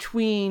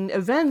between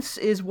events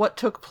is what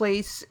took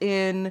place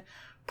in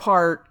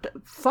part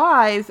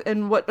 5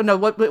 and what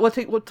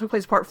took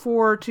place in part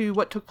 4 to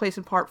what took place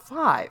in part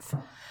 5.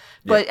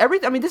 But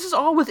this is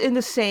all within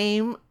the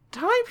same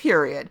time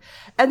period.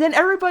 And then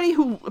everybody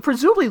who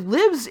presumably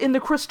lives in the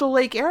Crystal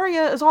Lake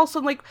area is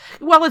also like,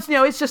 well, it's,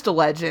 it's just a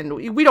legend.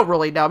 We don't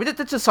really know. I mean,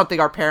 that's just something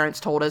our parents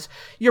told us.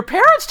 Your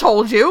parents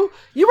told you.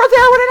 You were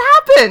there when it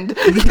happened.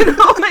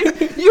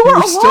 You were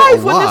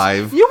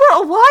alive. You were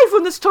alive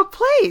when this took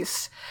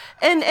place.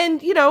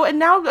 And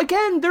now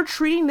again they're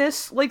treating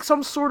this like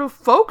some sort of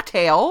folk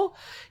tale.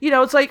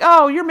 It's like,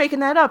 oh, you're making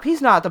that up.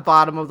 He's not at the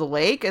bottom of the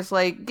lake. It's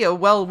like, he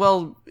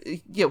was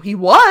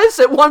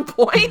at one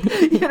point,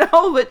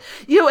 but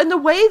and the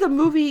way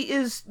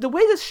the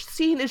way this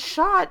scene is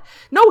shot,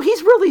 no,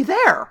 he's really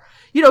there.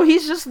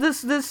 He's just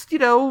this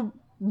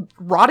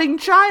rotting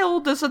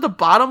child that's at the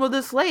bottom of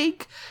this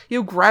lake,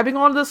 grabbing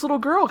onto this little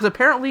girl, because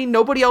apparently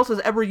nobody else has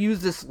ever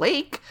used this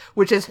lake,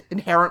 which is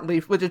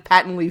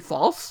patently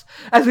false,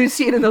 as we've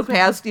seen in the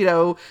past,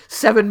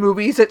 7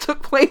 movies that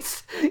took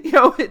place,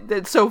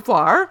 so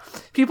far.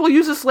 People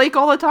use this lake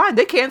all the time.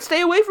 They can't stay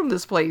away from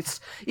this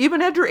place,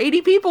 even after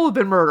 80 people have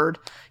been murdered.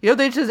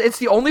 It's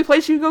the only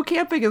place you can go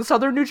camping in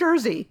southern New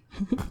Jersey.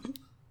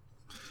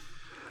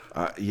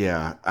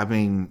 Yeah, I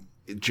mean,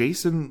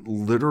 Jason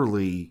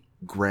literally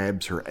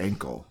grabs her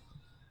ankle.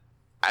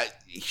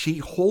 She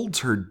holds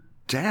her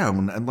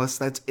down, unless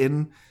that's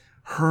in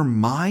her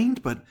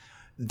mind, but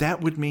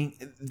that would mean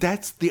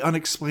that's the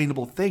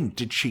unexplainable thing.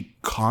 Did she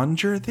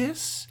conjure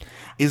this?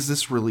 Is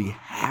this really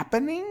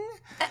happening?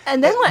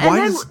 And then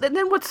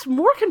what's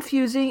more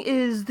confusing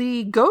is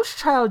the ghost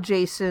child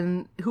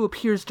Jason, who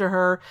appears to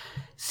her,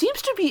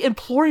 seems to be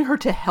imploring her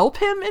to help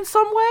him in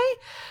some way,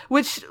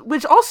 which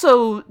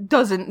also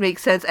doesn't make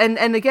sense. And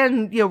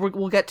again,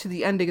 we'll get to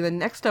the ending in the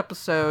next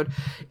episode.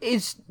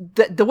 Is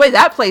the way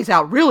that plays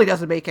out really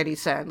doesn't make any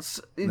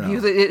sense.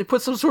 No. It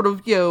puts some sort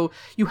of you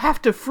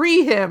have to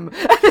free him,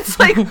 and it's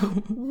like,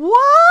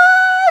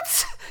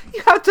 what?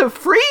 You have to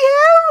free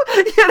him?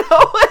 And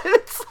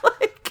it's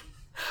like.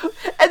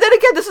 And then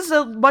again, this is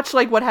much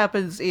like what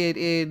happens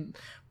in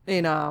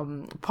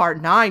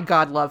part 9,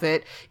 God love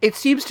it. It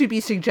seems to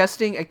be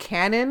suggesting a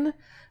canon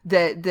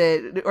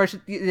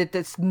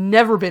that's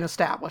never been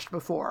established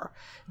before.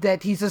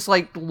 That he's this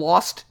like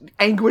lost,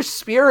 anguished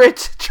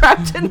spirit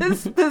trapped in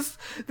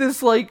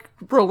this like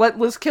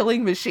relentless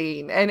killing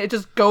machine, and it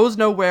just goes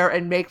nowhere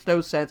and makes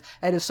no sense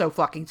and is so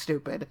fucking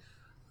stupid.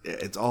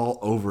 It's all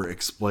over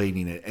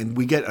explaining it, and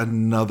we get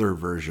another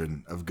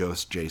version of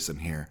Ghost Jason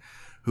here,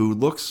 who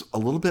looks a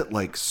little bit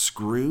like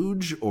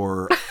Scrooge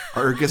or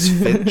Argus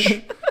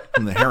Finch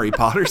from the Harry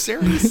Potter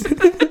series.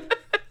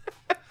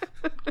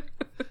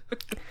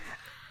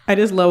 I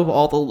just love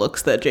all the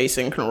looks that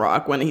Jason can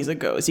rock when he's a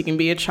ghost. He can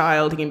be a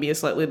child, he can be a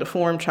slightly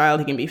deformed child,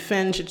 he can be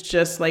Finch. It's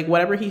just like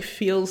whatever he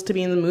feels to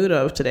be in the mood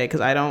of today,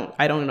 because I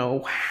don't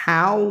know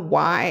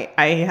why.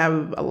 I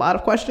have a lot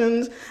of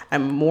questions.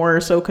 I'm more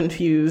so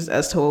confused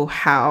as to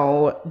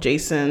how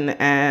Jason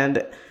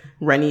and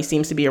Rennie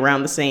seems to be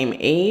around the same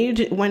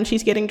age when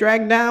she's getting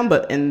dragged down,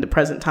 but in the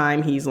present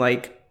time, he's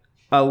like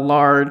a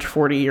large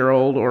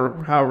 40-year-old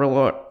or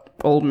however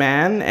old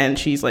man, and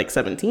she's like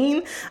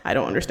 17. I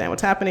don't understand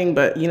what's happening,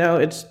 but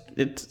it's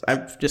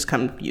I've just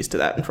come used to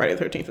that in Friday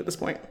the 13th at this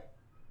point.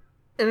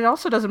 And it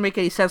also doesn't make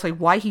any sense, like,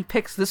 why he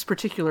picks this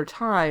particular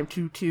time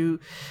to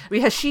I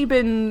mean, has she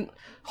been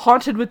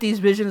haunted with these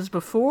visions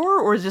before,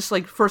 or is this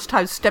like first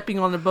time stepping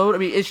on the boat? I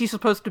mean, is she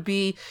supposed to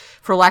be,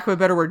 for lack of a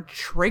better word,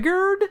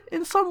 triggered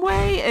in some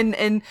way,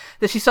 and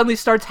that she suddenly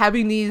starts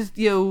having these,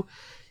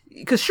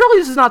 because surely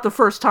this is not the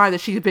first time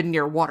that she's been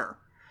near water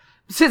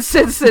since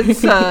I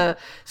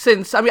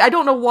mean, I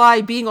don't know why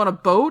being on a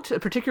boat,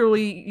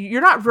 particularly, you're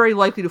not very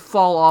likely to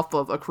fall off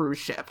of a cruise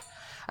ship.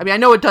 I mean, I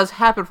know it does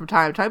happen from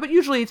time to time, but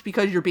usually it's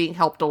because you're being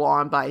helped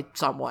along by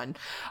someone.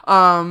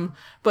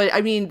 But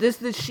I mean,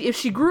 if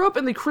she grew up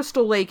in the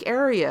Crystal Lake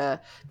area,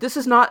 this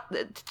is not,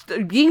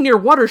 being near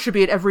water should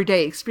be an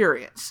everyday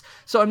experience.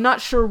 So I'm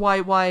not sure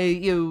why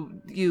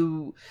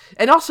you,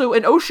 and also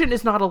an ocean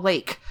is not a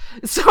lake.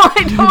 So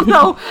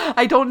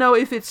I don't know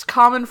if it's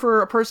common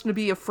for a person to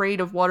be afraid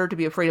of water, to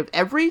be afraid of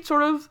every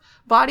sort of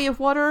body of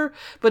water,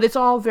 but it's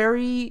all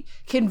very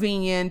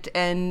convenient,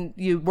 and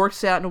it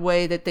works out in a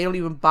way that they don't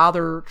even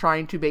bother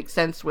trying to make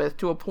sense with,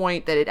 to a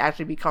point that it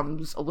actually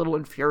becomes a little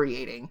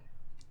infuriating.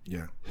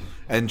 Yeah,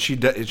 and she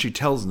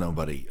tells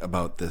nobody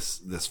about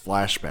this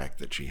flashback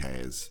that she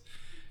has.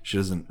 She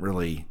doesn't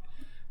really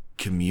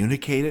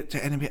communicate it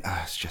to anybody.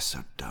 It's just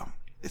so dumb.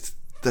 It's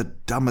the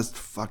dumbest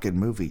fucking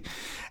movie,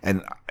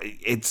 and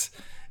it's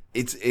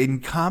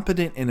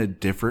incompetent in a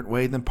different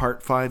way than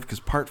Part 5, because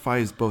Part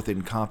 5 is both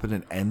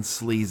incompetent and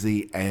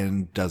sleazy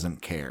and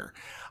doesn't care.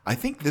 I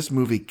think this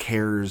movie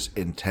cares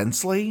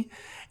intensely.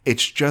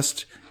 It's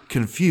just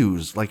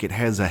confused, like it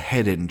has a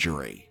head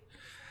injury.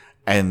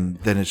 And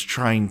then it's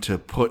trying to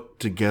put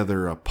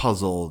together a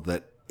puzzle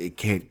that it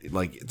can't,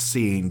 like it's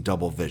seeing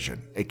double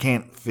vision. It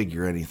can't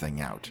figure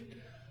anything out.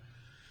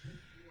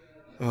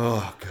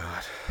 Oh,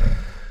 God.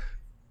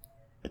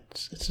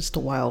 it's just a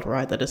wild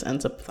ride that just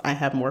ends up, I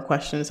have more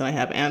questions than I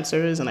have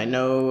answers, and I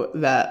know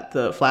that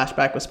the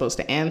flashback was supposed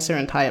to answer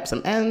and tie up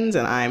some ends,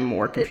 and I'm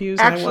more confused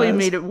than I was. Actually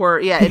made it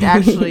worse. Yeah, it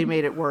actually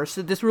made it worse.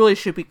 So this really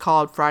should be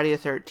called Friday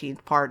the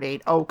 13th Part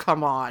 8. Oh,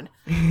 come on.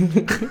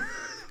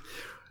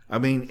 I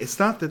mean, it's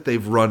not that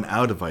they've run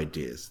out of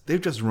ideas.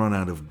 They've just run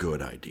out of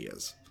good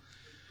ideas.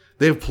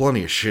 They have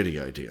plenty of shitty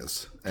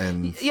ideas.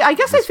 And yeah, I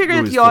guess they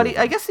figured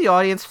that the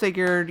audience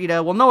figured,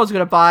 well, no one's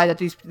going to buy that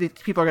these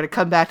people are going to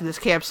come back to this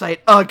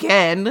campsite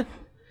again.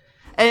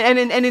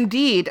 And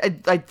indeed,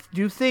 I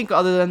do think,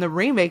 other than the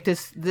remake,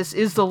 this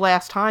is the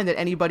last time that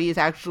anybody is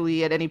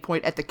actually at any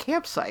point at the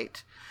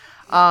campsite.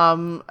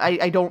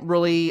 I don't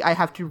really, I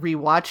have to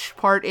rewatch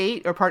Part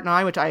 8 or Part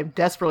 9, which I am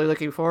desperately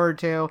looking forward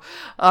to.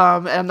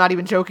 And I'm not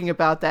even joking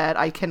about that.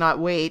 I cannot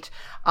wait.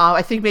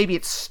 I think maybe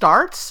it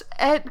starts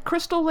at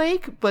Crystal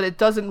Lake, but it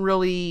doesn't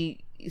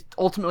really,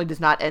 ultimately does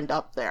not end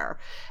up there.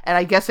 And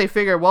I guess they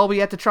figure, well, we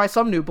have to try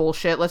some new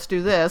bullshit. Let's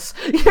do this,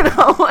 and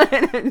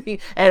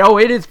oh,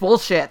 it is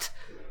bullshit.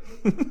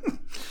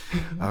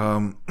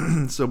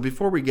 So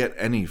before we get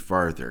any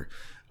farther,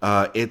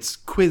 it's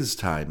quiz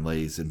time,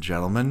 ladies and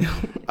gentlemen.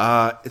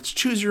 It's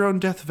choose your own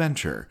death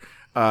venture.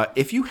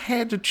 If you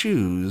had to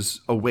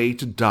choose a way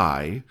to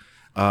die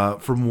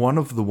from one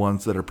of the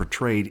ones that are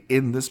portrayed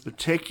in this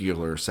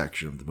particular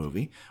section of the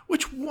movie,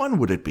 which one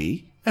would it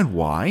be and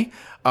why?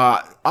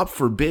 Up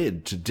for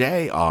bid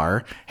today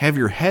are have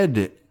your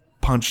head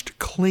punched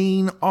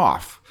clean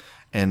off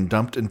and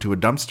dumped into a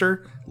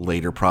dumpster,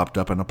 later propped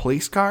up in a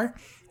police car,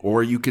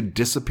 or you could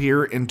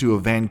disappear into a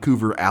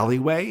Vancouver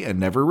alleyway and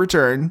never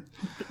return.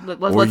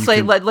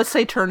 Let's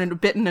say turn into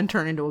bitten and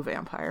turn into a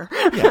vampire.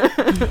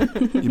 Yeah.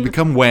 You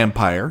become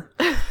vampire,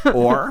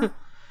 or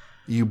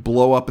you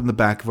blow up in the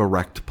back of a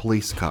wrecked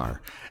police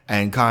car.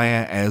 And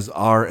Kaya, as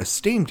our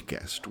esteemed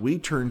guest, we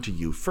turn to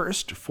you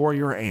first for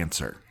your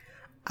answer.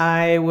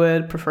 I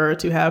would prefer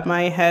to have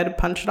my head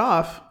punched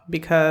off,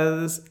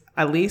 because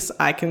at least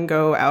I can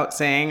go out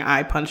saying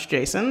I punched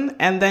Jason.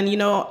 And then,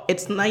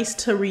 it's nice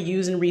to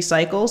reuse and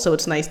recycle. So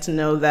it's nice to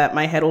know that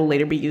my head will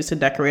later be used to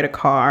decorate a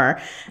car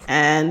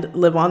and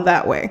live on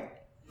that way.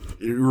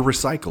 You're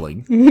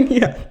recycling.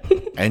 Yeah.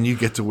 And you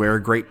get to wear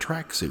a great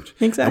tracksuit.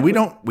 Exactly.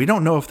 And we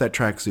don't know if that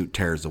tracksuit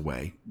tears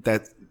away.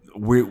 That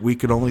we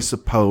could only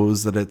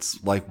suppose that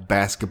it's like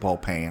basketball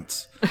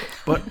pants.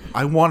 But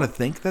I want to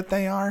think that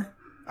they are.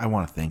 I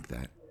want to think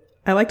that.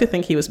 I like to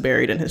think he was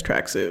buried in his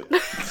tracksuit.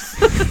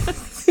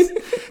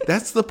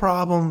 That's the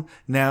problem.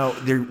 Now,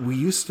 we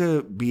used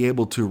to be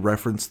able to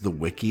reference the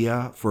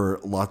Wikia for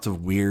lots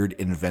of weird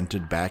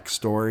invented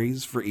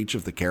backstories for each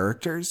of the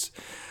characters.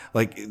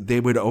 Like, they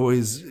would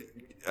always,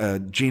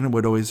 Gina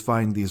would always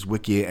find these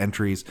Wikia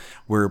entries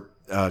where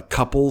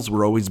couples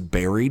were always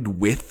buried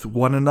with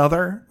one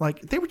another.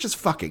 Like, they were just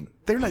fucking.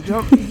 They're not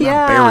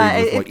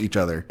buried with each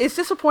other. It's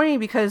disappointing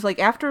because,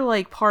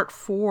 after, Part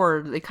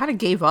 4, they kind of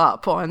gave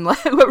up on,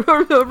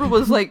 whoever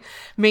was,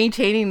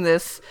 maintaining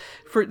this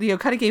for,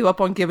 kind of gave up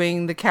on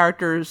giving the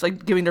characters,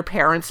 giving their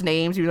parents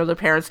names, even though their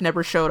parents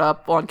never showed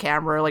up on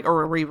camera,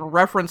 or were even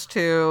referenced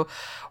to,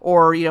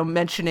 or,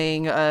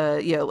 mentioning,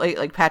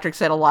 like Patrick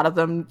said, a lot of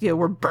them,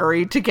 were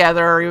buried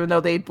together, even though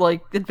they'd,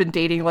 had been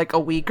dating, a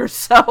week or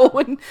so.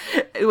 And,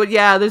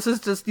 yeah, this is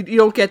just, you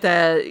don't get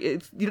that,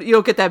 you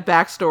don't get that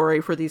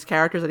backstory for these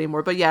characters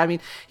anymore. But yeah, I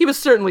mean, he was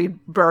certainly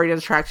buried in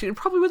his tracksuit, and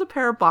probably with a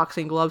pair of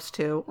boxing gloves,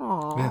 too.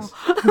 Aww. Yes.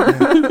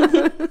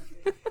 Yeah.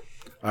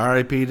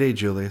 R.I.P.D.,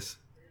 Julius.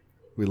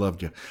 We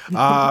loved you.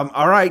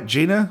 All right,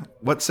 Gina,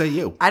 what say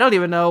you? I don't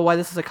even know why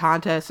this is a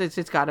contest.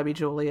 It's got to be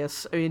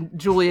Julius. I mean,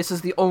 Julius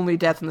is the only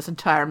death in this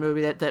entire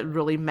movie that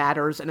really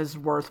matters and is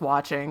worth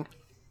watching.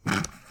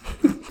 I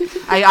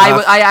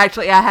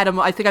had him.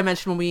 I think I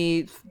mentioned when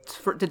we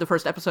did the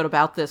first episode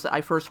about this,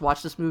 I first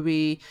watched this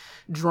movie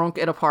drunk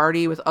at a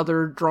party with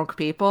other drunk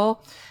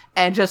people.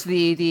 And just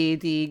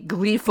the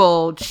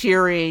gleeful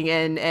cheering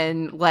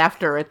and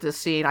laughter at this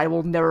scene, I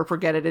will never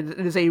forget it. It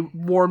is a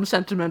warm,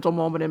 sentimental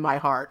moment in my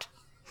heart.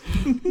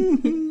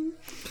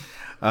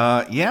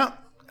 Yeah.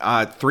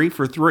 3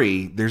 for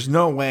 3. There's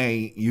no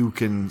way you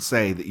can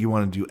say that you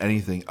want to do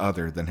anything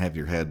other than have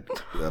your head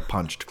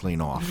punched clean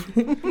off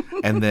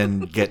and then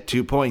get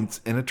 2 points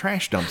in a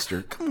trash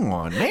dumpster. Come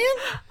on, man.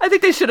 I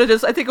think they should have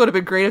I think it would have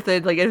been great if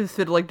they'd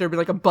there'd be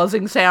a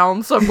buzzing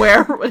sound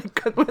somewhere with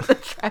the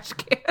trash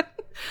can.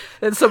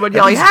 And someone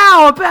yelling,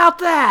 "How about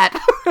that?"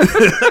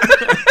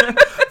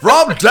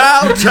 From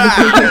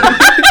downtown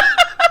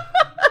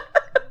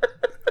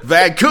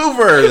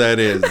Vancouver, that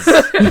is.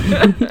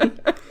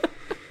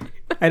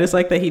 I just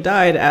like that he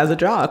died as a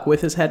jock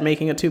with his head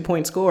making a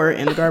 2-point score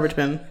in the garbage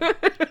bin.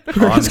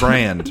 On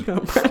brand.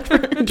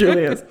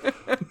 Julius.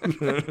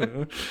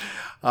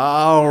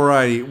 All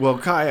righty. Well,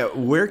 Kaya,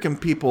 where can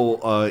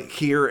people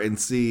hear and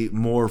see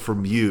more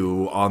from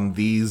you on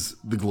the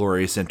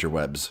glorious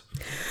interwebs?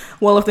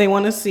 Well, if they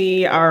want to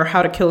see our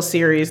How to Kill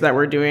series that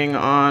we're doing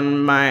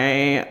on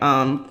my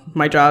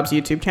my job's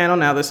YouTube channel,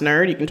 Now This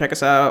Nerd, you can check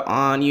us out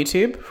on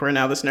YouTube for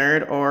Now This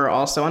Nerd, or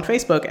also on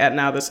Facebook at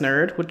Now This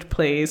Nerd, which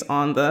plays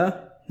on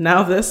the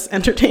Now This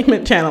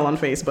Entertainment channel on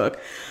Facebook.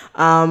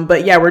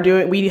 But yeah,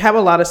 we have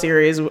a lot of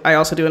series. I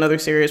also do another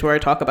series where I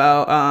talk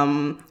about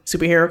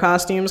superhero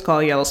costumes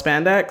called Yellow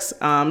Spandex.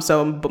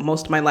 But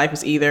most of my life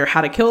is either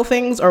how to kill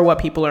things or what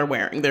people are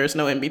wearing. There's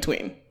no in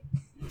between.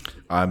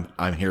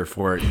 I'm here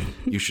for it.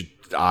 You should.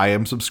 I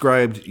am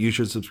subscribed. You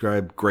should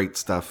subscribe. Great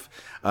stuff.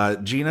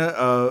 Gina,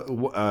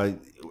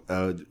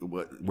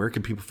 where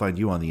can people find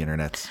you on the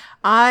internet?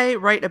 I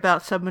write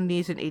about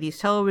 70s and 80s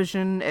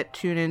television at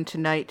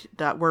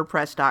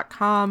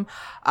tuneintonight.wordpress.com.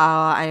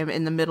 I am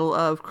in the middle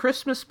of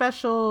Christmas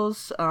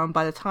specials.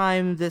 By the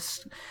time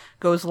this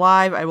goes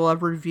live, I will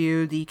have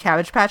reviewed the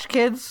Cabbage Patch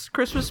Kids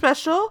Christmas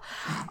special,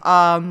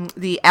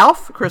 the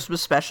Alf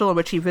Christmas special, in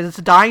which he visits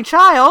a dying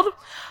child,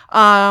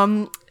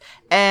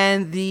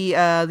 and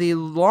the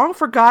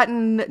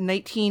long-forgotten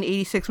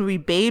 1986 movie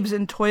Babes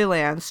in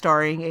Toyland,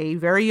 starring a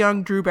very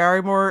young Drew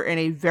Barrymore and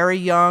a very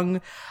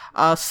young,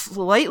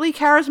 slightly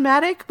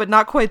charismatic, but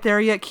not quite there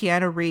yet,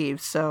 Keanu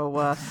Reeves.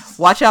 So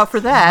watch out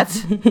for that.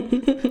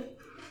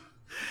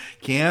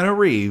 Keanu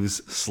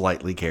Reeves,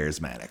 slightly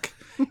charismatic.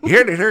 You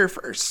heard it here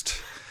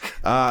first.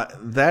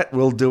 That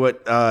will do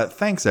it.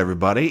 Thanks,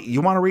 everybody.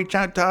 You want to reach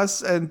out to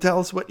us and tell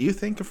us what you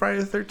think of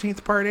Friday the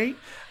 13th Part 8?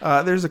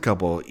 There's a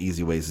couple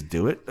easy ways to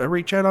do it.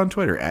 Reach out on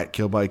Twitter at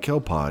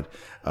KillByKillPod.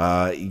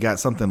 You got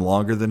something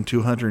longer than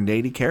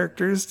 280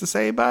 characters to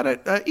say about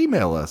it?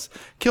 Email us,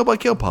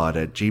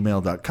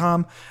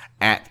 killbykillpod@gmail.com,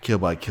 at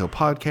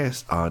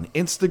KillByKillPodcast on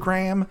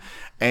Instagram.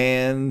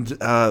 And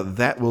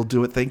that will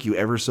do it. Thank you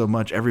ever so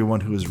much,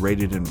 everyone who has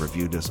rated and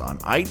reviewed us on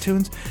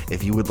iTunes.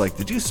 If you would like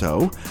to do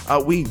so,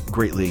 we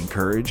greatly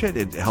encourage it.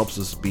 It helps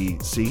us be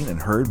seen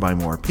and heard by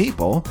more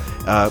people.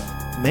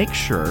 Make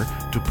sure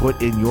to put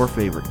in your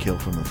favorite kill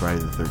from the Friday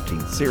the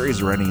 13th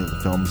series or any of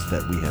the films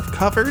that we have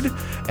covered,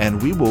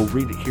 and we will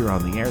read it here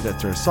on the air.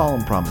 That's our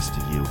solemn promise to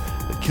you,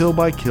 the Kill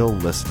by Kill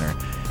listener.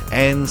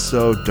 And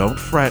so don't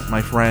fret,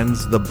 my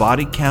friends. The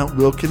body count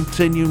will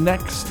continue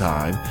next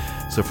time.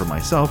 So for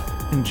myself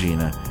and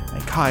Gina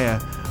and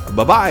Kaya,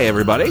 bye-bye,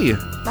 everybody.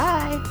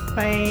 Bye.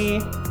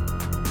 Bye.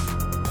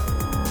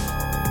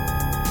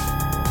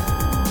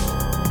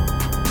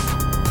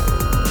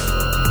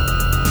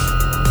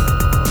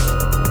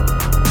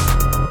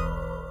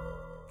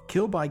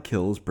 Kill by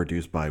Kill is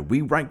produced by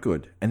We Write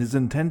Good and is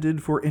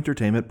intended for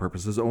entertainment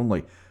purposes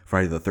only.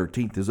 Friday the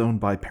 13th is owned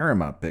by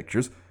Paramount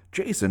Pictures.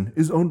 Jason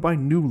is owned by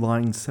New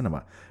Line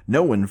Cinema.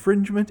 No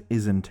infringement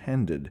is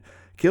intended.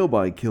 Kill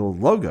by Kill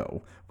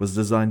logo was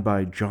designed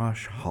by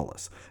Josh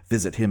Hollis.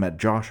 Visit him at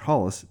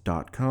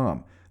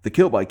joshhollis.com. The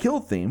Kill by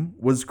Kill theme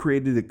was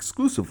created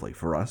exclusively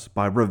for us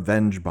by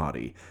Revenge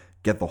Body.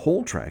 Get the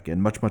whole track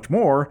and much, much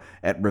more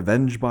at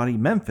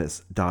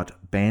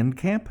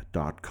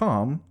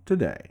revengebodymemphis.bandcamp.com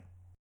today.